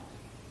life.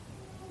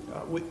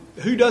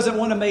 Who doesn't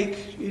want to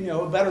make,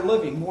 a better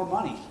living, more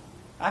money?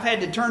 I've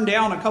had to turn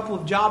down a couple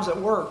of jobs at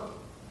work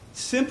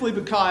simply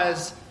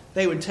because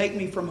they would take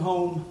me from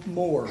home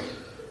more.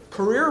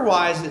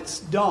 Career-wise, it's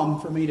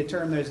dumb for me to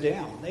turn those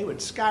down. They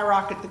would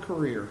skyrocket the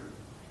career.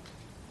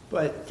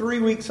 But 3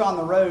 weeks on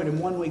the road and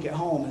 1 week at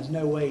home is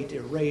no way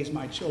to raise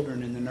my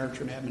children in the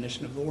nurture and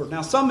admonition of the Lord.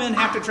 Now, some men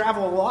have to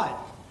travel a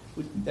lot.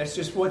 That's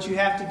just what you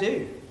have to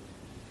do.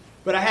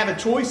 But I have a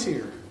choice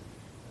here.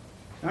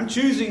 I'm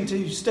choosing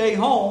to stay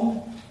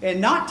home and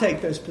not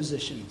take those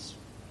positions.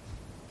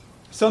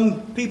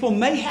 Some people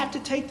may have to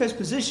take those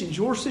positions.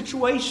 Your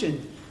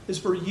situation is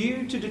for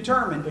you to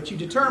determine, but you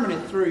determine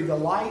it through the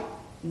light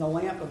and the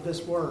lamp of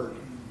this word.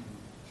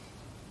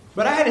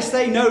 But I had to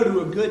say no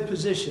to a good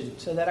position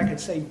so that I could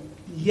say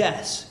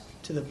yes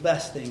to the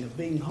best thing of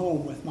being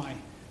home with my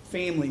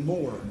family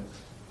more.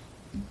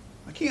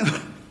 I can't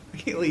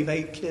leave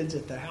 8 kids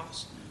at the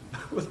house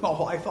with my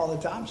wife all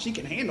the time. She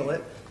can handle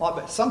it.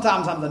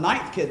 Sometimes I'm the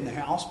 9th kid in the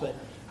house, but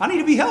I need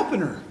to be helping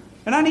her.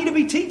 And I need to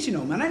be teaching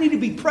them. And I need to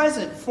be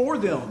present for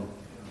them.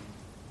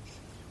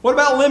 What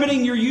about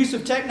limiting your use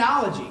of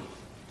technology?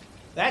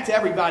 That's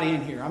everybody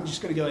in here. I'm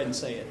just going to go ahead and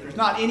say it. There's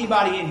not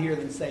anybody in here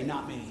that say,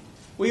 not me.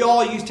 We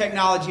all use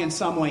technology in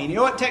some way. And you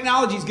know what?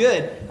 Technology is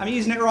good. I'm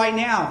using it right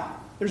now.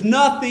 There's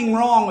nothing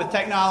wrong with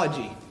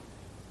technology.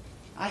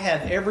 I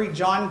have every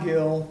John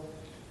Gill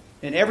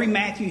and every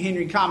Matthew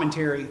Henry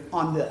commentary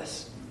on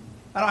this.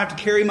 I don't have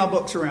to carry my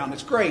books around.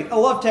 It's great. I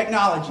love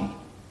technology.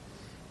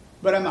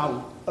 But am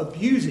I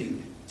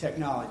abusing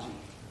technology?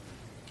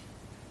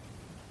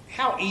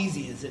 How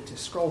easy is it to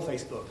scroll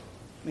Facebook?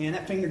 Man,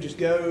 that finger just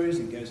goes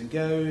and goes and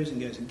goes and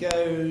goes and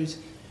goes.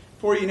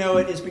 Before you know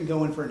it, it's been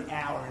going for an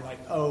hour. Like,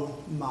 oh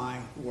my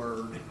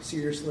word.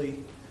 Seriously?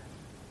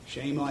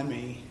 Shame on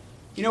me.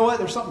 You know what?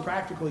 There's something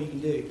practical you can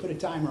do. Put a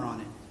timer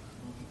on it.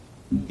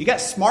 You got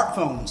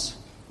smartphones.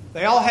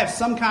 They all have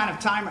some kind of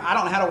timer. I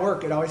don't know how to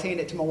work it. I always hand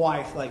it to my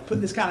wife. Like,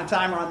 put this kind of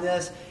timer on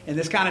this and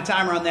this kind of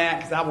timer on that,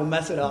 because I will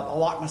mess it up. I'll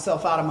lock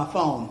myself out of my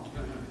phone.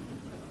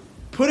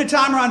 Put a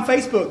timer on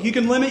Facebook. You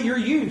can limit your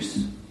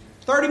use.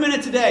 30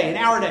 minutes a day, an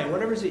hour a day,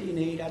 whatever it is you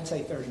need. I'd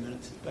say 30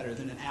 minutes is better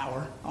than an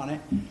hour on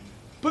it.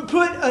 But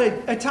put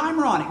a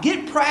timer on it.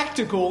 Get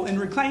practical in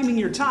reclaiming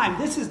your time.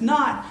 This is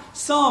not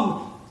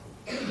some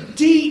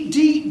deep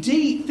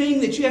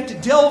thing that you have to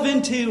delve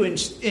into and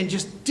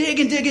just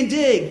dig and dig and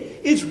dig.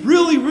 It's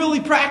really,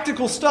 really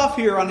practical stuff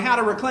here on how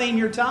to reclaim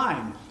your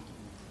time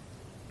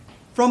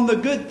from the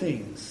good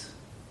things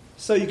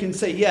so you can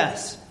say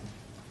yes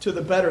to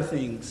the better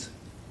things.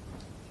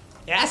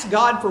 Ask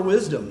God for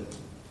wisdom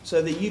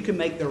so that you can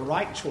make the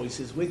right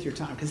choices with your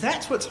time, because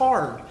that's what's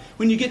hard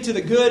when you get to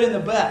the good and the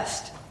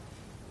best.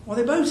 Well,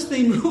 they both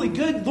seem really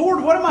good.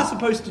 Lord, what am I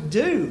supposed to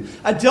do?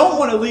 I don't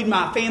want to lead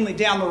my family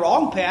down the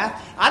wrong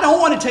path. I don't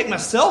want to take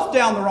myself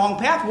down the wrong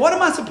path. What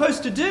am I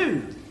supposed to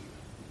do?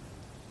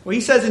 Well,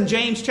 he says in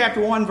James chapter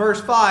 1, verse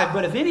 5,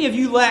 "But if any of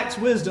you lacks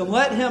wisdom,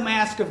 let him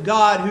ask of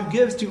God, who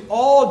gives to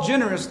all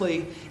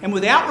generously and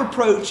without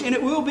reproach, and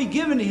it will be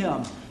given to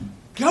him."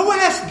 Go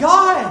ask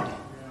God.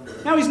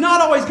 Now, he's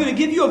not always going to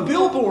give you a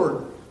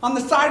billboard on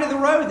the side of the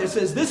road that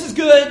says, this is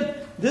good,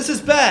 this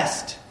is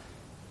best.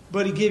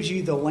 But he gives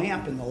you the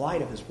lamp and the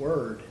light of his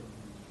word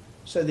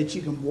so that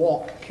you can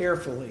walk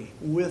carefully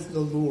with the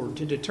Lord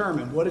to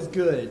determine what is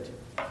good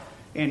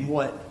and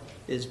what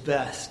is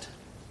best.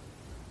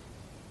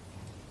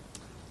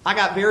 I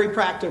got very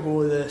practical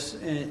with this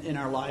in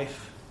our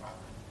life.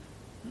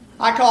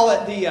 I call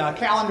it the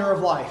calendar of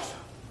life.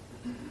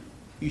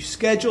 You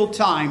schedule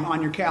time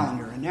on your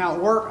calendar. And now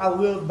at work, I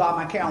live by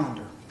my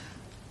calendar.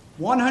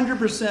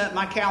 100%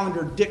 my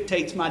calendar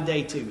dictates my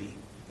day to me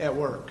at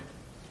work.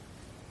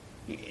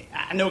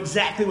 I know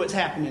exactly what's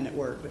happening at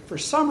work, but for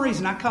some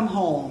reason I come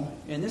home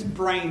and this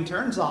brain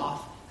turns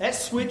off, that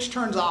switch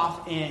turns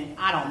off, and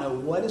I don't know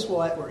what is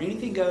what, where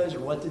anything goes, or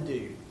what to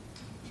do.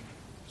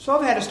 So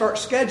I've had to start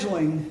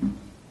scheduling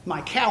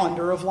my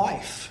calendar of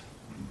life.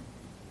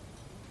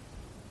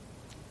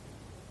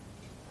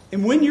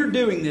 And when you're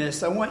doing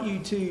this, I want you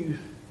to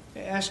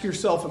ask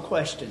yourself a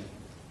question.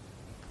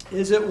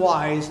 Is it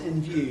wise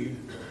in view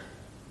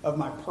of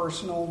my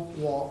personal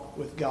walk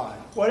with God?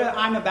 What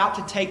I'm about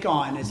to take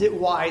on, is it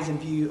wise in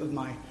view of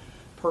my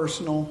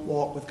personal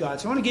walk with God?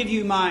 So I want to give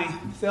you my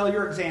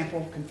failure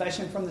example,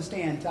 confession from the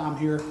stand time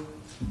here.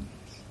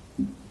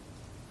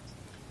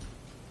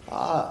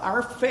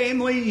 Our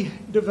family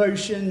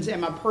devotions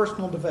and my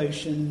personal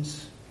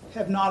devotions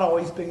have not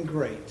always been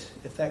great.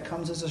 If that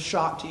comes as a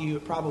shock to you,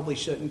 it probably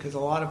shouldn't, because a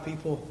lot of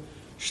people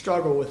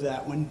struggle with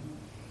that one.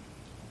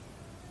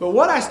 But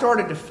what I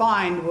started to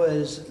find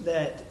was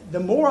that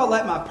the more I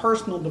let my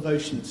personal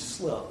devotions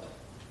slip,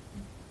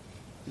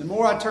 the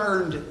more I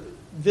turned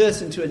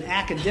this into an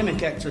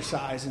academic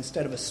exercise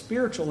instead of a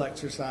spiritual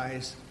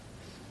exercise,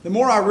 the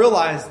more I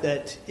realized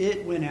that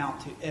it went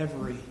out to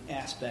every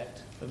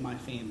aspect of my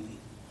family.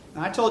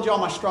 And I told you all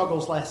my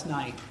struggles last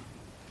night,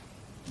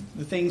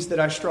 the things that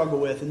I struggle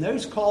with, and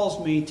those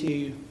caused me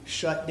to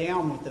shut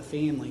down with the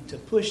family, to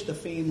push the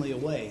family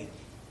away.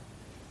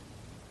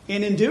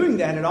 And in doing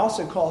that, it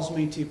also caused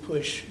me to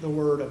push the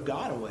Word of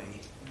God away.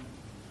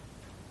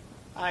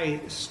 I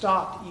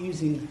stopped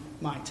using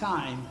my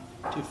time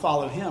to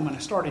follow Him, and I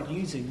started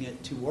using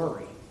it to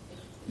worry.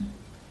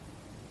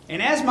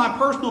 And as my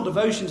personal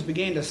devotions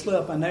began to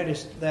slip, I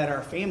noticed that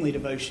our family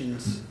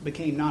devotions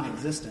became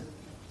non-existent.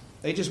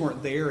 They just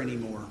weren't there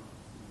anymore.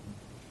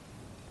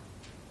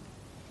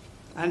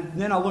 And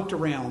then I looked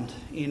around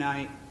and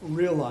I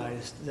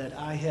realized that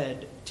I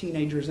had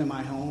teenagers in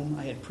my home.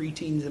 I had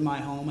preteens in my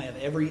home. I have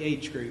every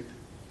age group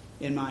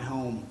in my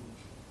home.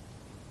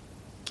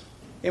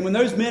 And when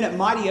those men at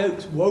Mighty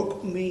Oaks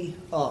woke me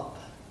up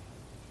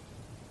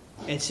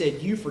and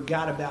said, "You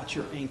forgot about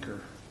your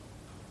anchor.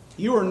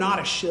 You are not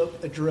a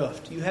ship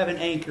adrift. You have an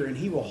anchor and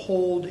He will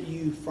hold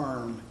you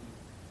firm,"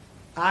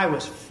 I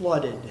was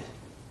flooded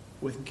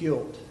with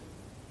guilt,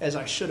 as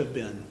I should have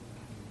been.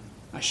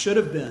 I should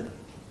have been.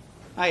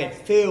 I had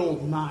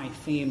failed my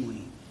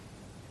family.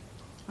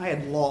 I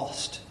had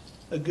lost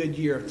a good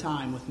year of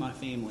time with my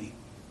family.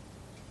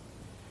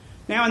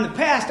 Now, in the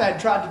past, I had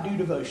tried to do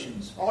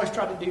devotions. Always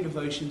tried to do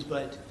devotions,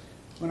 but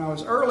when I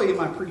was early in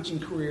my preaching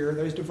career,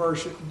 those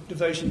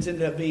devotions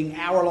ended up being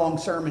hour-long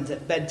sermons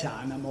at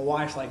bedtime. And my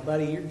wife's like,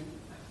 "Buddy,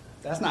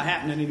 that's not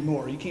happening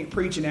anymore. You can't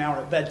preach an hour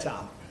at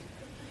bedtime."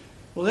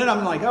 Well, then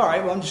I'm like, all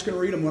right, well, I'm just going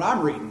to read them what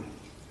I'm reading.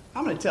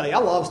 I'm going to tell you, I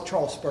love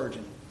Charles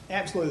Spurgeon.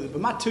 Absolutely.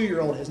 But my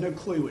 2-year-old has no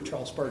clue what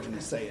Charles Spurgeon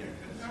is saying.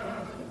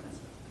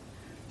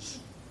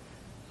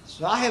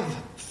 So I have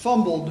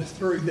fumbled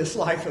through this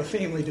life of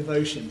family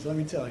devotions, let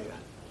me tell you.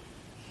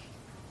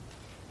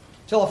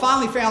 Till I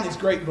finally found these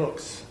great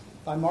books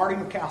by Marty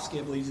Makowski,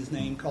 I believe is his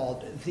name,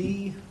 called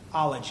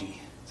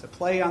Theology. It's a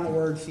play on the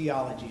word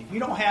theology. If you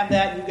don't have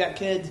that and you've got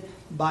kids,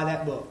 buy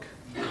that book.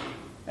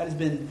 That has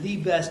been the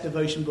best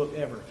devotion book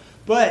ever.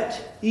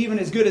 But even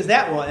as good as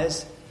that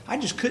was, I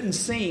just couldn't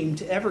seem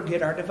to ever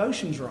get our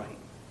devotions right.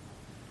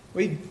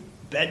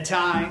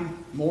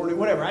 Bedtime, morning,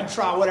 whatever. I'd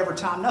try whatever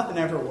time. Nothing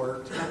ever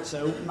worked.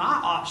 So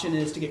my option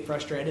is to get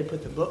frustrated,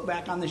 put the book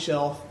back on the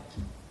shelf,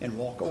 and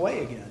walk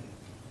away again.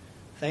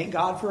 Thank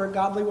God for a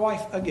godly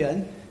wife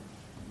again.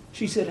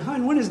 She said,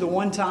 "Hon, when is the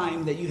one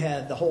time that you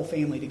had the whole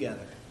family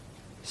together?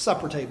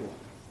 Supper table.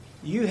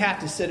 You have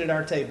to sit at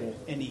our table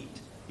and eat.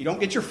 You don't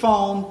get your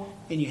phone,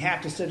 and you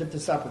have to sit at the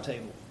supper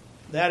table.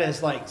 That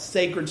is like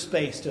sacred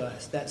space to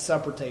us, that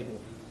supper table.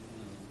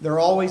 They're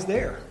always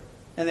there,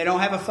 and they don't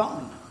have a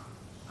phone.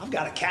 I've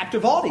got a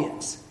captive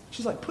audience."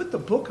 She's like, "Put the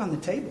book on the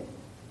table."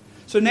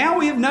 So now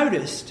we have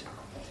noticed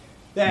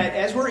that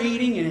as we're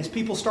eating and as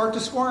people start to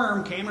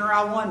squirm, camera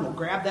aisle one will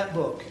grab that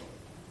book.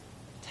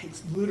 It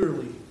takes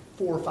literally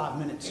 4 or 5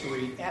 minutes to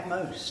read at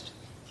most.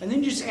 And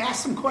then you just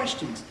ask some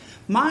questions.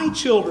 My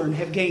children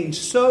have gained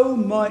so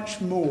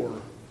much more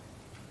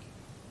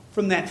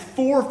from that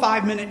 4 or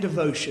 5 minute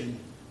devotion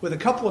with a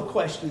couple of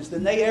questions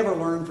than they ever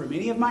learned from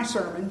any of my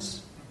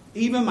sermons,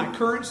 even my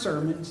current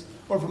sermons,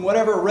 or from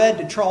whatever I read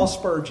to Charles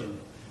Spurgeon.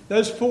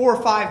 Those 4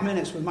 or 5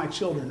 minutes with my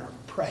children are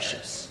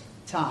precious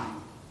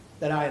time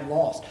that I had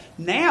lost.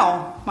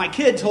 Now, my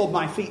kids hold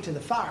my feet to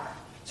the fire.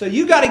 So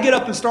you got to get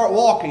up and start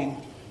walking,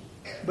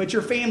 but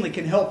your family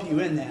can help you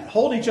in that.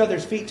 Hold each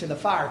other's feet to the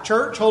fire.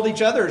 Church, hold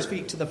each other's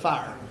feet to the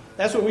fire.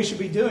 That's what we should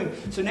be doing.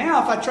 So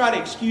now if I try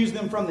to excuse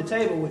them from the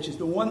table, which is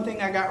the one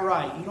thing I got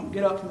right, you don't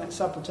get up from that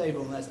supper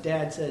table unless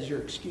Dad says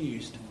you're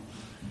excused.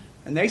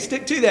 And they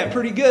stick to that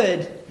pretty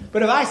good.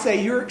 But if I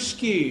say you're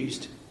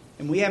excused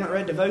and we haven't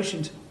read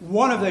devotions,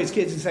 one of those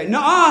kids will say,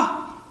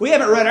 "Nuh-uh, we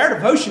haven't read our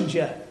devotions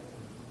yet."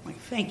 I'm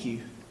like, "Thank you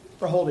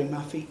for holding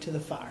my feet to the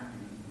fire."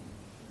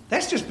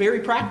 That's just very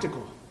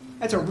practical.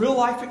 That's a real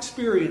life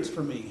experience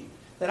for me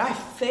that I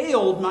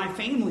failed my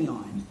family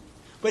on.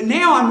 But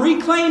now I'm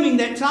reclaiming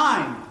that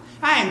time.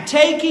 I am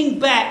taking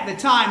back the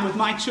time with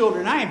my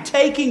children. I am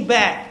taking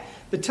back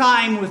the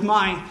time with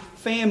my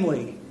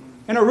family.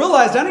 And I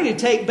realized I need to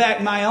take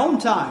back my own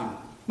time.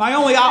 My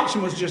only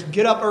option was just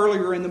get up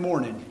earlier in the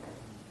morning.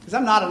 Because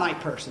I'm not a night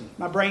person.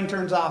 My brain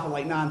turns off at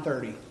like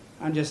 9:30.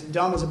 I'm just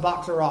dumb as a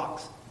box of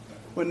rocks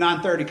when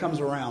 9:30 comes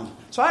around.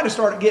 So I had to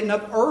start getting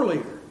up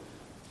earlier.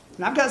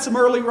 And I've got some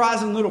early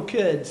rising little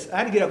kids. I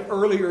had to get up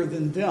earlier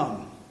than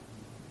them.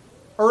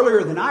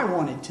 Earlier than I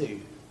wanted to.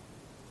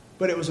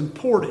 But it was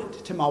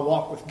important to my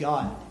walk with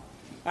God.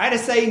 I had to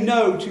say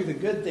no to the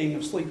good thing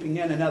of sleeping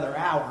in another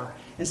hour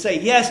and say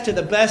yes to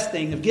the best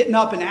thing of getting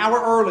up an hour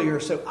earlier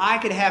so I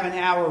could have an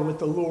hour with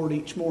the Lord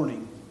each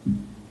morning.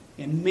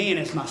 And man,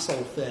 is my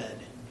soul fed.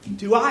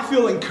 Do I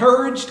feel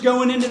encouraged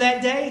going into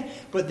that day?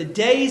 But the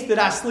days that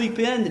I sleep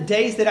in, the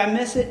days that I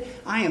miss it,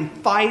 I am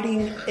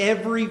fighting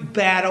every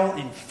battle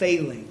and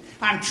failing.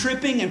 I'm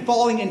tripping and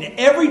falling into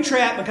every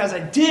trap because I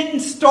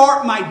didn't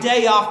start my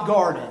day off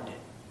guarded.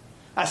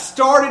 I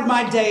started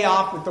my day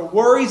off with the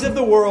worries of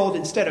the world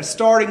instead of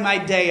starting my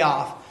day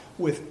off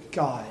with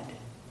God.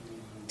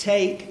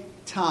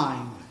 Take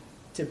time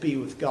to be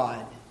with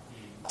God.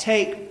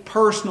 Take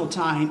personal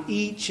time,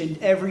 each and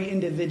every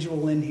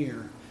individual in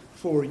here,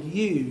 for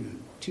you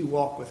to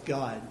walk with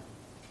God.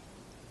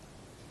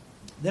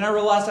 Then I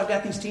realized I've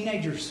got these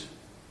teenagers.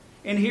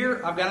 And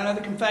here, I've got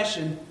another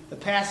confession. The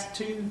past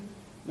 2,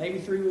 maybe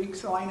 3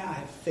 weeks, Elena, I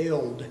have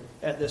failed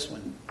at this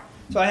one.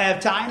 So I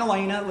have Ty and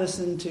Elena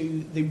listen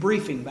to the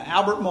briefing by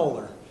Albert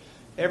Mohler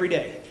every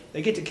day.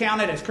 They get to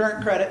count it as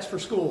current credits for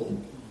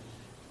school.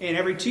 And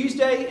every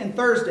Tuesday and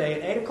Thursday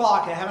at 8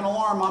 o'clock, I have an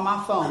alarm on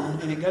my phone,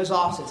 and it goes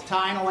off, says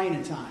Ty and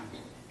Elena time.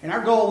 And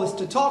our goal is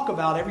to talk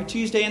about every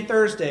Tuesday and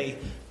Thursday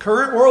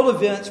current world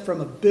events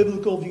from a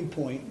biblical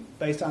viewpoint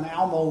based on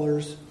Al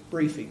Mohler's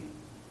briefing.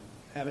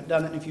 Haven't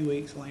done it in a few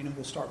weeks. Elena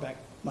will start back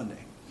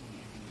Monday.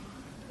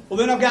 Well,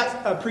 then I've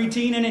got a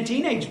preteen and a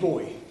teenage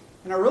boy.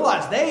 And I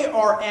realize they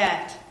are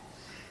at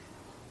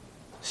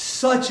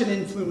such an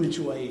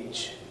influential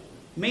age.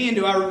 Man,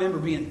 do I remember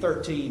being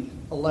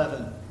 13,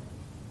 11.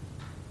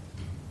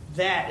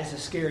 That is a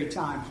scary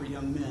time for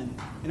young men.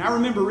 And I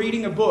remember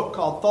reading a book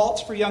called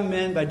Thoughts for Young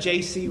Men by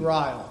J.C.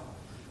 Ryle.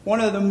 One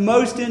of the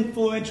most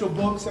influential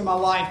books in my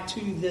life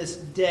to this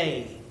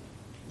day.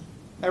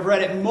 I've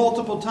read it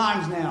multiple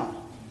times now.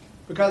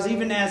 Because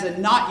even as a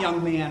not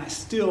young man, I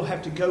still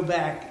have to go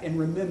back and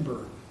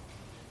remember.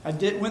 I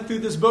went through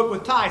this book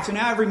with Ty. So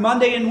now every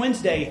Monday and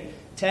Wednesday,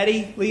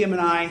 Teddy, Liam, and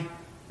I,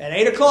 at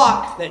 8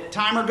 o'clock, that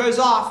timer goes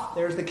off.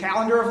 There's the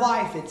calendar of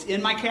life. It's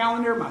in my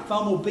calendar. My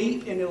phone will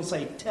beep, and it'll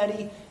say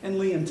Teddy and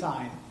Liam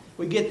time.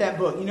 We get that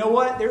book. You know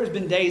what? There's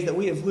been days that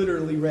we have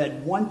literally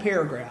read one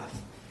paragraph,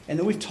 and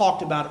then we've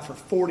talked about it for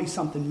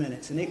 40-something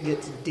minutes, and it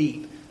gets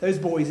deep. Those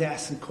boys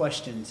ask some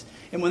questions.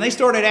 And when they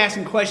started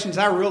asking questions,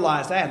 I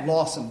realized I had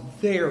lost some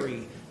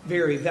very,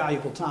 very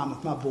valuable time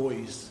with my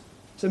boys.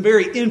 Some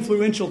very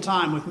influential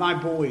time with my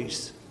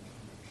boys.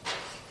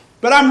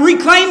 But I'm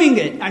reclaiming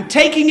it. I'm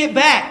taking it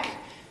back.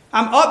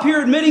 I'm up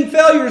here admitting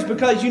failures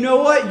because you know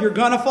what? You're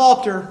going to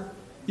falter.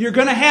 You're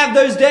going to have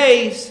those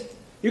days.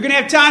 You're going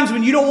to have times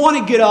when you don't want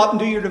to get up and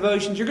do your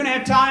devotions. You're going to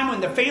have time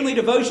when the family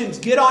devotions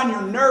get on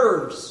your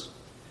nerves.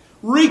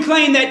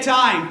 Reclaim that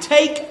time.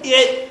 Take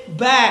it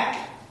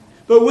back.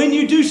 But when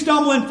you do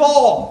stumble and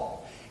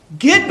fall,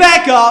 get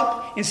back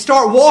up and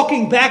start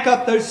walking back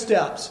up those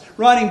steps.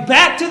 Running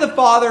back to the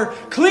Father.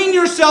 Clean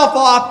yourself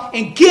off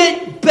and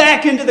get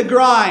back into the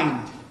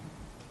grind.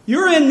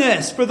 You're in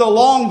this for the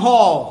long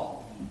haul.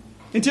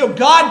 Until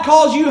God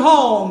calls you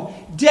home,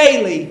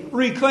 daily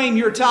reclaim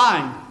your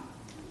time.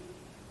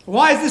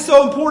 Why is this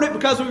so important?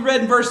 Because we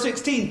read in verse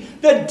 16,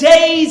 the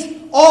days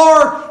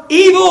are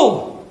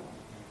evil.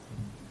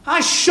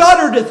 I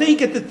shudder to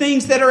think at the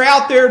things that are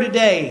out there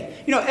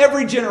today. You know,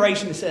 every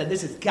generation has said,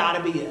 this has got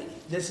to be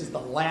it. This is the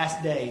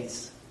last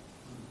days.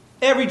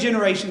 Every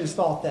generation has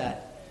thought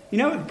that. You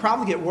know, it would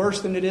probably get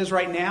worse than it is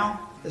right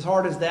now, as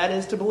hard as that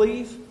is to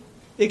believe.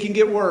 It can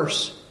get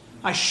worse.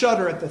 I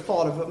shudder at the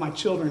thought of what my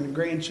children and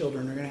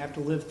grandchildren are going to have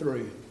to live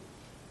through.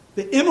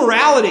 The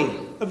immorality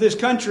of this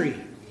country.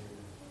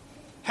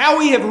 How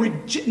we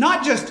have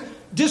not just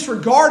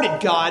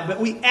disregarded God, but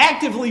we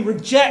actively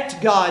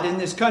reject God in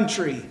this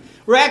country.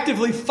 We're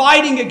actively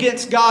fighting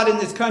against God in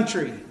this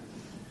country.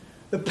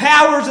 The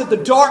powers of the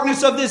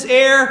darkness of this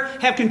air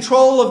have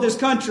control of this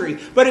country.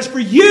 But it's for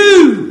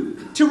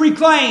you to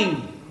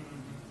reclaim.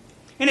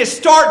 And it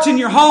starts in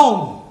your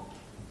home.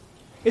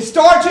 It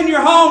starts in your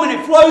home and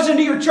it flows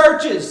into your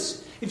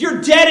churches. If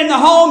you're dead in the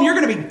home, you're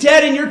going to be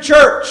dead in your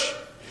church.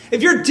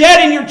 If you're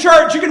dead in your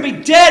church, you're going to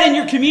be dead in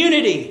your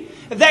community.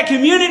 If that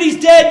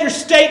community's dead, your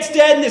state's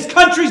dead, and this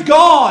country's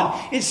gone.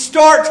 It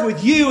starts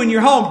with you and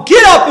your home.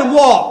 Get up and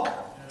walk.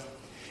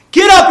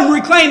 Get up and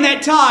reclaim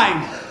that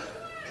time.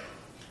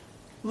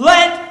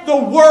 Let the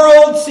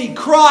world see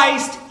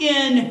Christ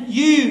in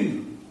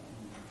you.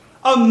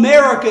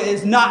 America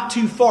is not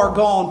too far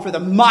gone for the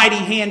mighty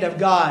hand of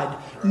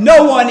God.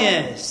 No one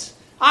is.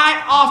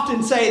 I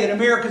often say that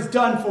America's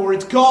done for.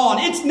 It's gone.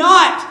 It's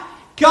not.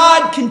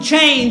 God can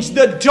change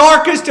the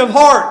darkest of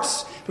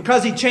hearts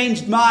because He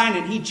changed mine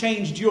and He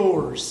changed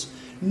yours.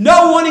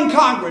 No one in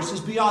Congress is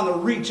beyond the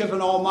reach of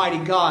an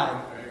almighty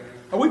God.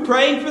 Are we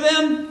praying for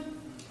them?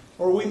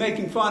 Or are we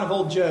making fun of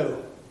old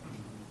Joe?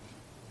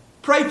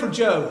 Pray for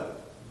Joe.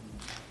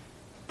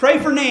 Pray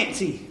for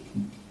Nancy.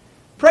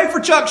 Pray for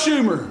Chuck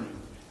Schumer.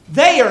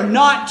 They are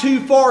not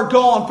too far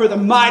gone for the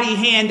mighty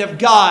hand of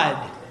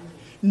God.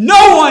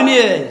 No one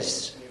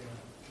is.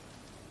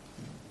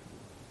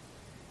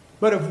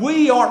 But if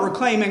we aren't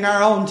reclaiming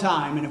our own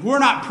time, and if we're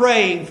not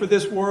praying for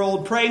this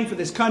world, praying for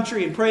this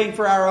country, and praying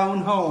for our own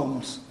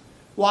homes,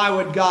 why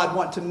would God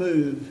want to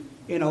move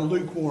in a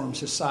lukewarm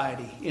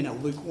society, in a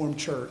lukewarm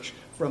church,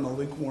 from a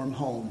lukewarm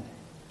home?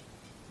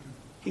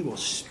 He will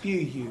spew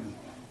you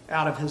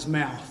out of his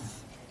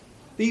mouth.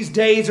 These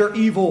days are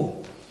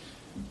evil.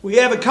 We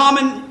have a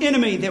common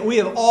enemy that we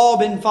have all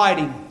been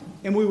fighting,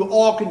 and we will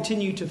all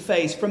continue to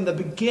face. From the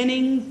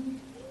beginning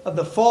of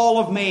the fall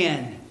of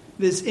man,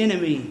 this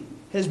enemy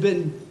has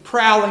been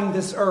prowling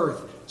this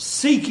earth,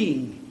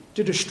 seeking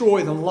to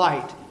destroy the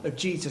light of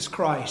Jesus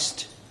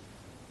Christ.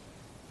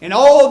 And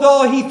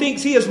although he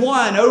thinks he has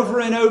won over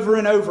and over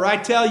and over, I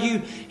tell you,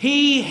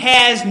 he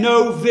has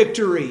no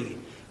victory.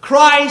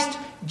 Christ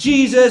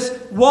Jesus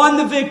won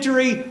the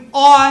victory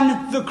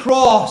on the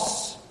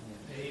cross.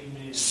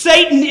 Amen.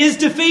 Satan is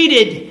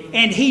defeated,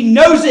 and he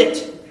knows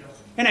it.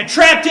 And a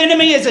trapped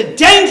enemy is a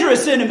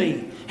dangerous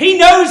enemy. He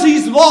knows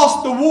he's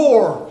lost the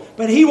war,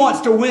 but he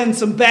wants to win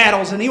some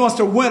battles, and he wants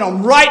to win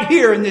them right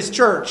here in this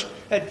church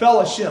at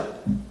Fellowship.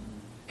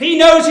 He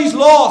knows he's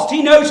lost.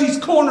 He knows he's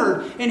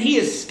cornered, and he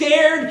is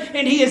scared,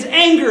 and he is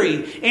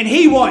angry, and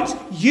he wants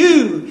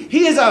you.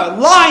 He is a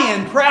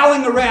lion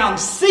prowling around,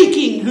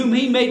 seeking whom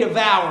he may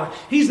devour.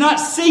 He's not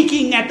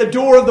seeking at the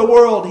door of the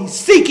world. He's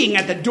seeking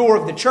at the door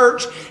of the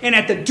church and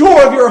at the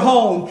door of your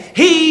home.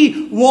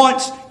 He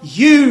wants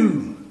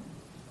you.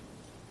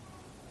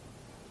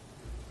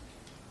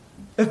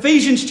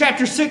 Ephesians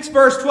chapter 6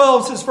 verse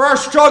 12 says, "For our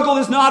struggle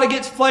is not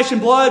against flesh and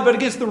blood, but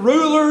against the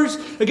rulers,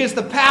 against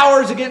the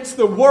powers, against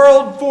the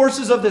world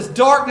forces of this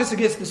darkness,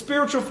 against the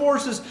spiritual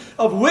forces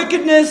of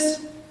wickedness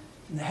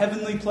in the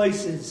heavenly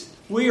places."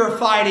 We are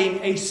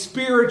fighting a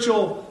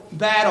spiritual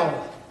battle.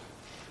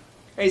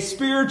 A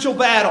spiritual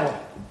battle.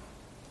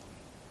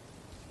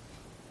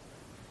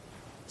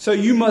 So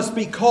you must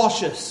be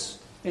cautious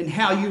in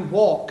how you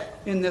walk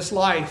in this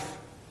life,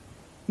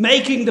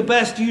 making the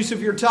best use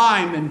of your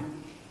time, and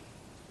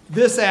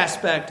this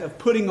aspect of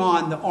putting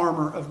on the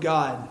armor of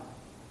God.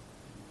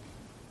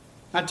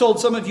 I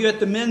told some of you at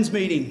the men's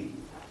meeting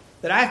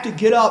that I have to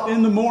get up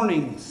in the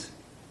mornings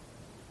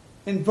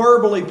and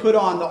verbally put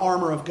on the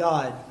armor of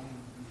God.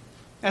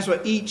 That's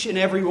what each and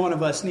every one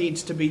of us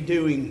needs to be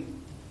doing.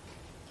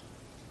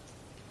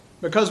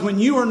 Because when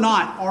you are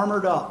not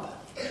armored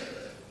up,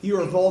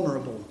 you are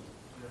vulnerable.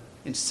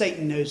 And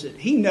Satan knows it.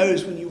 He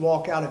knows when you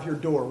walk out of your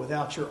door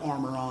without your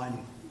armor on.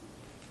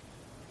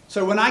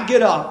 So when I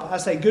get up, I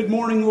say, "Good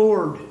morning,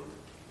 Lord.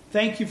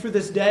 Thank you for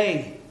this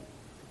day."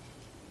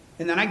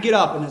 And then I get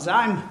up, and as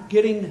I'm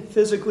getting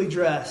physically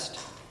dressed,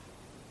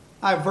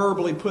 I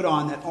verbally put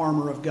on that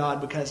armor of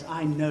God because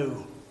I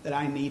know that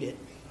I need it.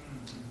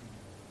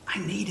 I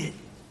need it.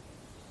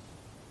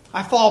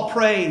 I fall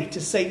prey to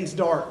Satan's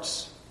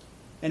darts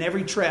and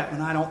every trap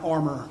when I don't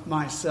armor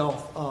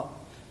myself up.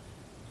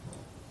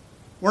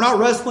 We're not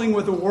wrestling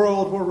with the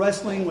world. We're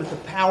wrestling with the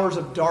powers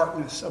of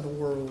darkness of the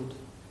world.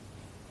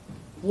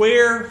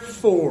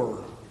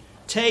 "Wherefore,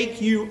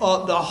 take you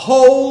up the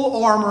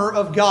whole armor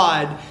of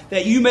God,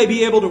 that you may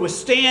be able to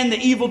withstand the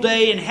evil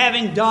day, and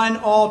having done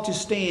all to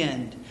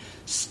stand.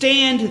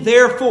 Stand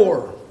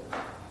therefore."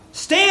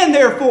 Stand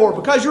therefore,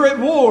 because you're at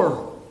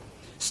war.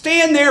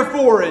 Stand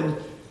therefore, and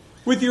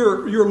with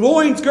your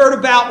loins girt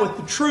about with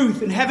the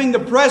truth, and having the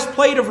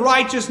breastplate of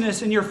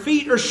righteousness, and your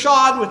feet are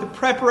shod with the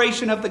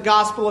preparation of the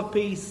gospel of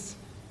peace.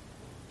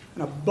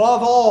 And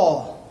above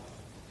all,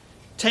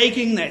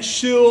 taking that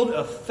shield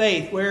of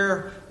faith,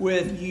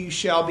 wherewith you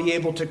shall be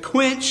able to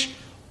quench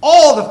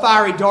all the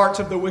fiery darts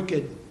of the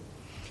wicked,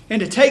 and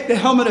to take the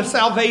helmet of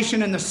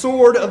salvation and the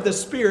sword of the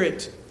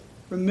Spirit,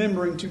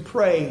 remembering to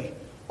pray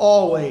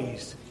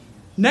always.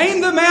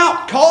 Name them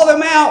out, call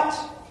them out.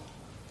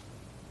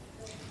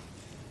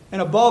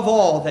 And above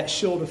all, that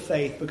shield of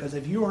faith, because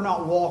if you are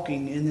not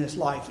walking in this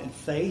life in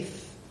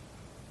faith,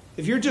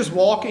 if you're just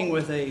walking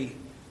with a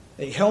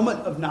helmet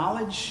of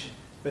knowledge,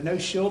 but no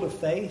shield of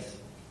faith,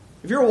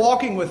 if you're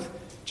walking with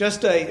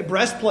just a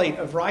breastplate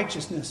of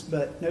righteousness,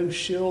 but no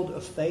shield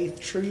of faith,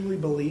 truly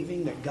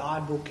believing that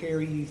God will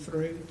carry you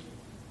through,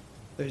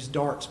 those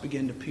darts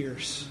begin to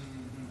pierce.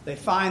 They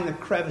find the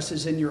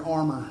crevices in your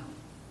armor.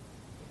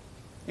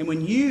 And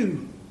when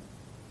you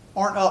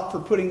aren't up for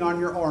putting on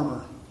your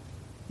armor,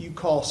 you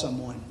call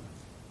someone.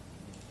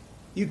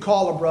 You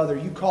call a brother.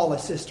 You call a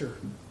sister.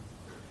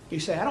 You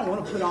say, "I don't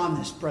want to put on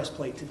this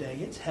breastplate today.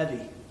 It's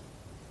heavy."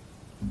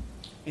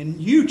 And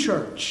you,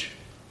 church,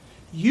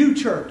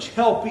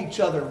 help each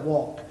other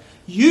walk.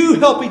 You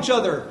help each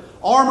other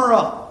armor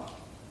up.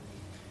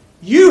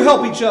 You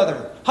help each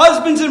other.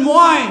 Husbands and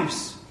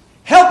wives,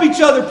 help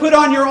each other put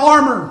on your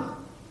armor.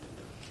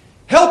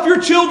 Help your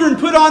children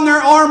put on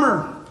their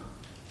armor.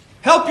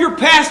 Help your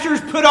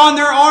pastors put on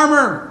their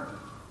armor.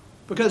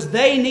 Because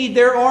they need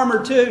their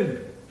armor too.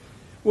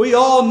 We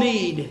all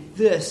need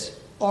this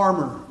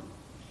armor.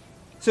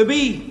 So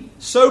be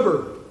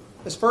sober,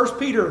 as 1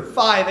 Peter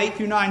 5, 8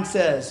 through 9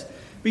 says.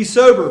 Be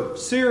sober,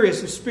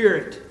 serious of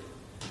spirit.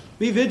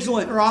 Be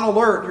vigilant or on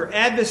alert. Your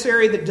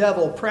adversary, the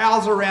devil,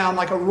 prowls around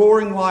like a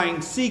roaring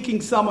lion, seeking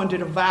someone to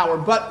devour.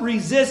 But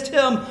resist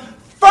him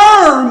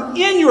firm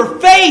in your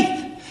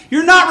faith.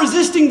 You're not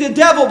resisting the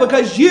devil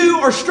because you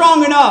are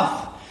strong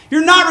enough.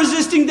 You're not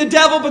resisting the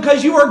devil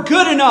because you are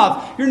good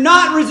enough. You're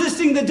not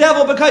resisting the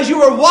devil because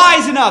you are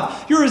wise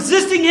enough. You're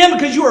resisting him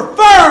because you are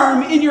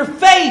firm in your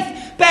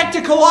faith. Back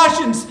to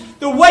Colossians.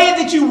 The way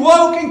that you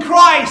woke in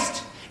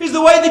Christ is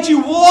the way that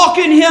you walk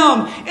in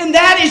him. And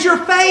that is your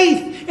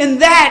faith.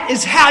 And that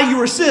is how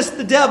you resist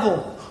the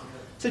devil.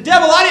 The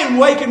devil, I didn't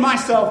waken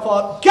myself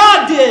up.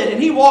 God did.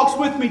 And he walks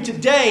with me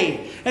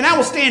today. And I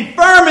will stand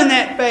firm in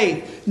that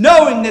faith,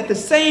 knowing that the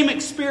same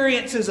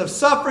experiences of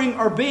suffering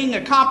are being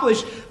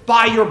accomplished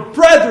by your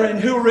brethren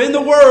who are in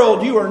the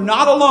world. You are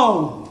not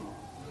alone.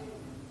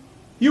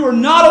 You are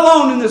not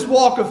alone in this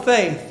walk of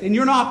faith. And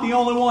you're not the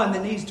only one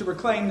that needs to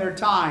reclaim their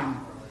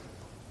time.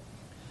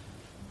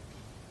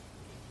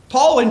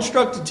 Paul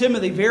instructed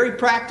Timothy very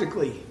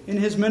practically in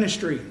his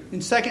ministry. In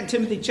 2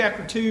 Timothy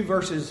chapter 2,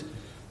 verses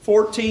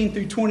 14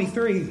 through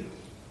 23.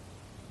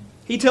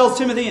 He tells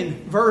Timothy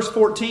in verse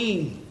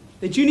 14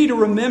 that you need to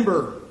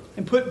remember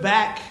and put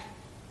back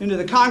into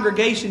the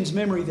congregation's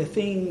memory the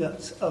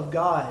things of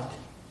God.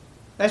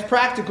 That's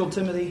practical,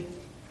 Timothy.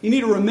 You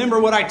need to remember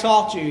what I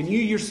taught you, and you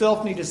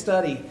yourself need to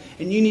study,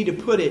 and you need to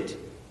put it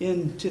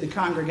into the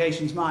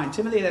congregation's mind.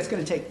 Timothy, that's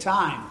going to take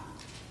time.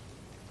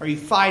 Are you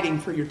fighting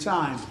for your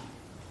time?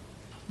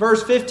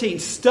 Verse 15,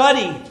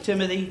 study,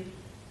 Timothy,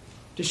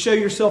 to show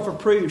yourself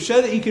approved.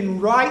 Show that you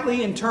can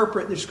rightly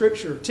interpret the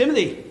Scripture.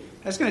 Timothy,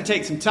 that's going to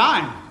take some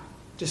time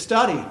to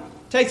study.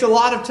 It takes a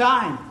lot of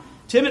time.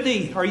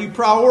 Timothy, are you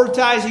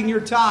prioritizing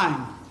your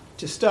time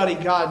to study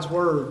God's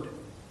Word?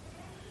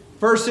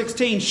 Verse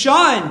 16,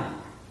 shun,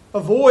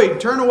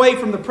 avoid, turn away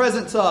from the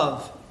presence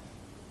of,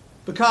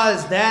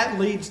 because that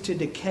leads to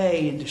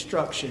decay and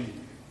destruction.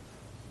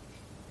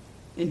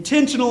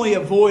 Intentionally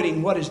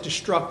avoiding what is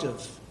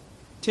destructive.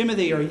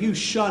 Timothy, are you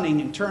shunning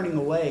and turning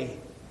away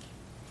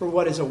for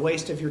what is a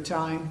waste of your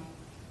time?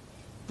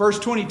 Verse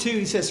 22,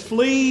 he says,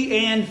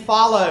 flee and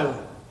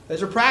follow.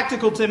 Those are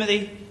practical,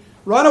 Timothy.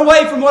 Run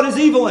away from what is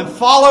evil and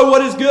follow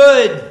what is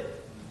good.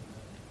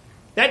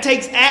 That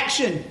takes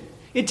action.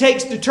 It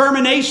takes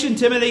determination,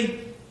 Timothy.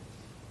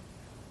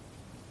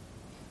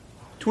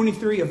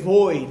 23,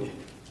 avoid.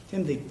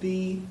 Timothy,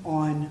 be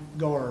on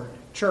guard.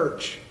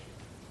 Church,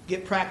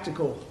 get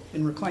practical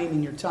in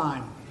reclaiming your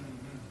time.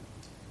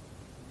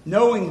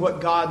 Knowing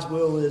what God's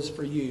will is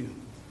for you.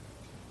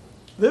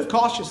 Live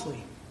cautiously.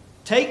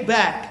 Take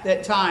back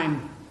that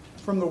time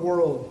from the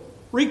world.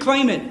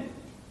 Reclaim it.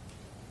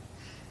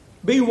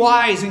 Be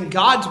wise in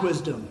God's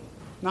wisdom,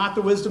 not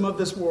the wisdom of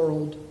this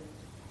world.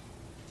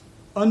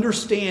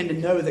 Understand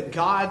and know that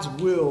God's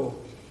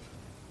will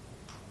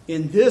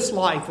in this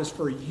life is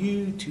for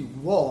you to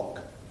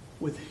walk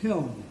with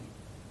Him.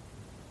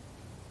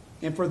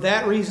 And for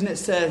that reason it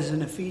says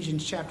in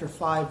Ephesians chapter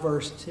 5,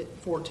 verse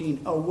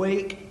 14,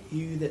 awake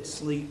you that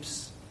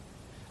sleeps.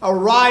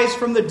 Arise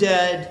from the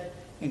dead,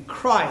 and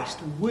Christ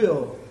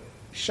will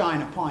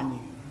shine upon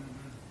you.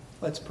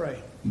 Let's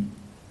pray.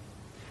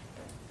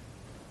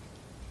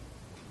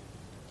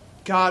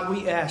 God,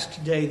 we ask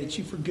today that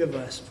you forgive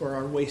us for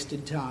our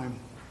wasted time.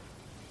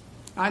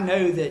 I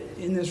know that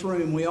in this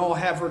room we all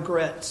have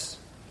regrets.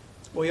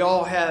 We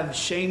all have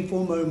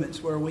shameful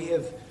moments where we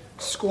have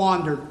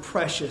squandered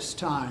precious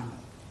time.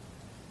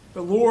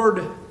 But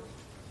Lord,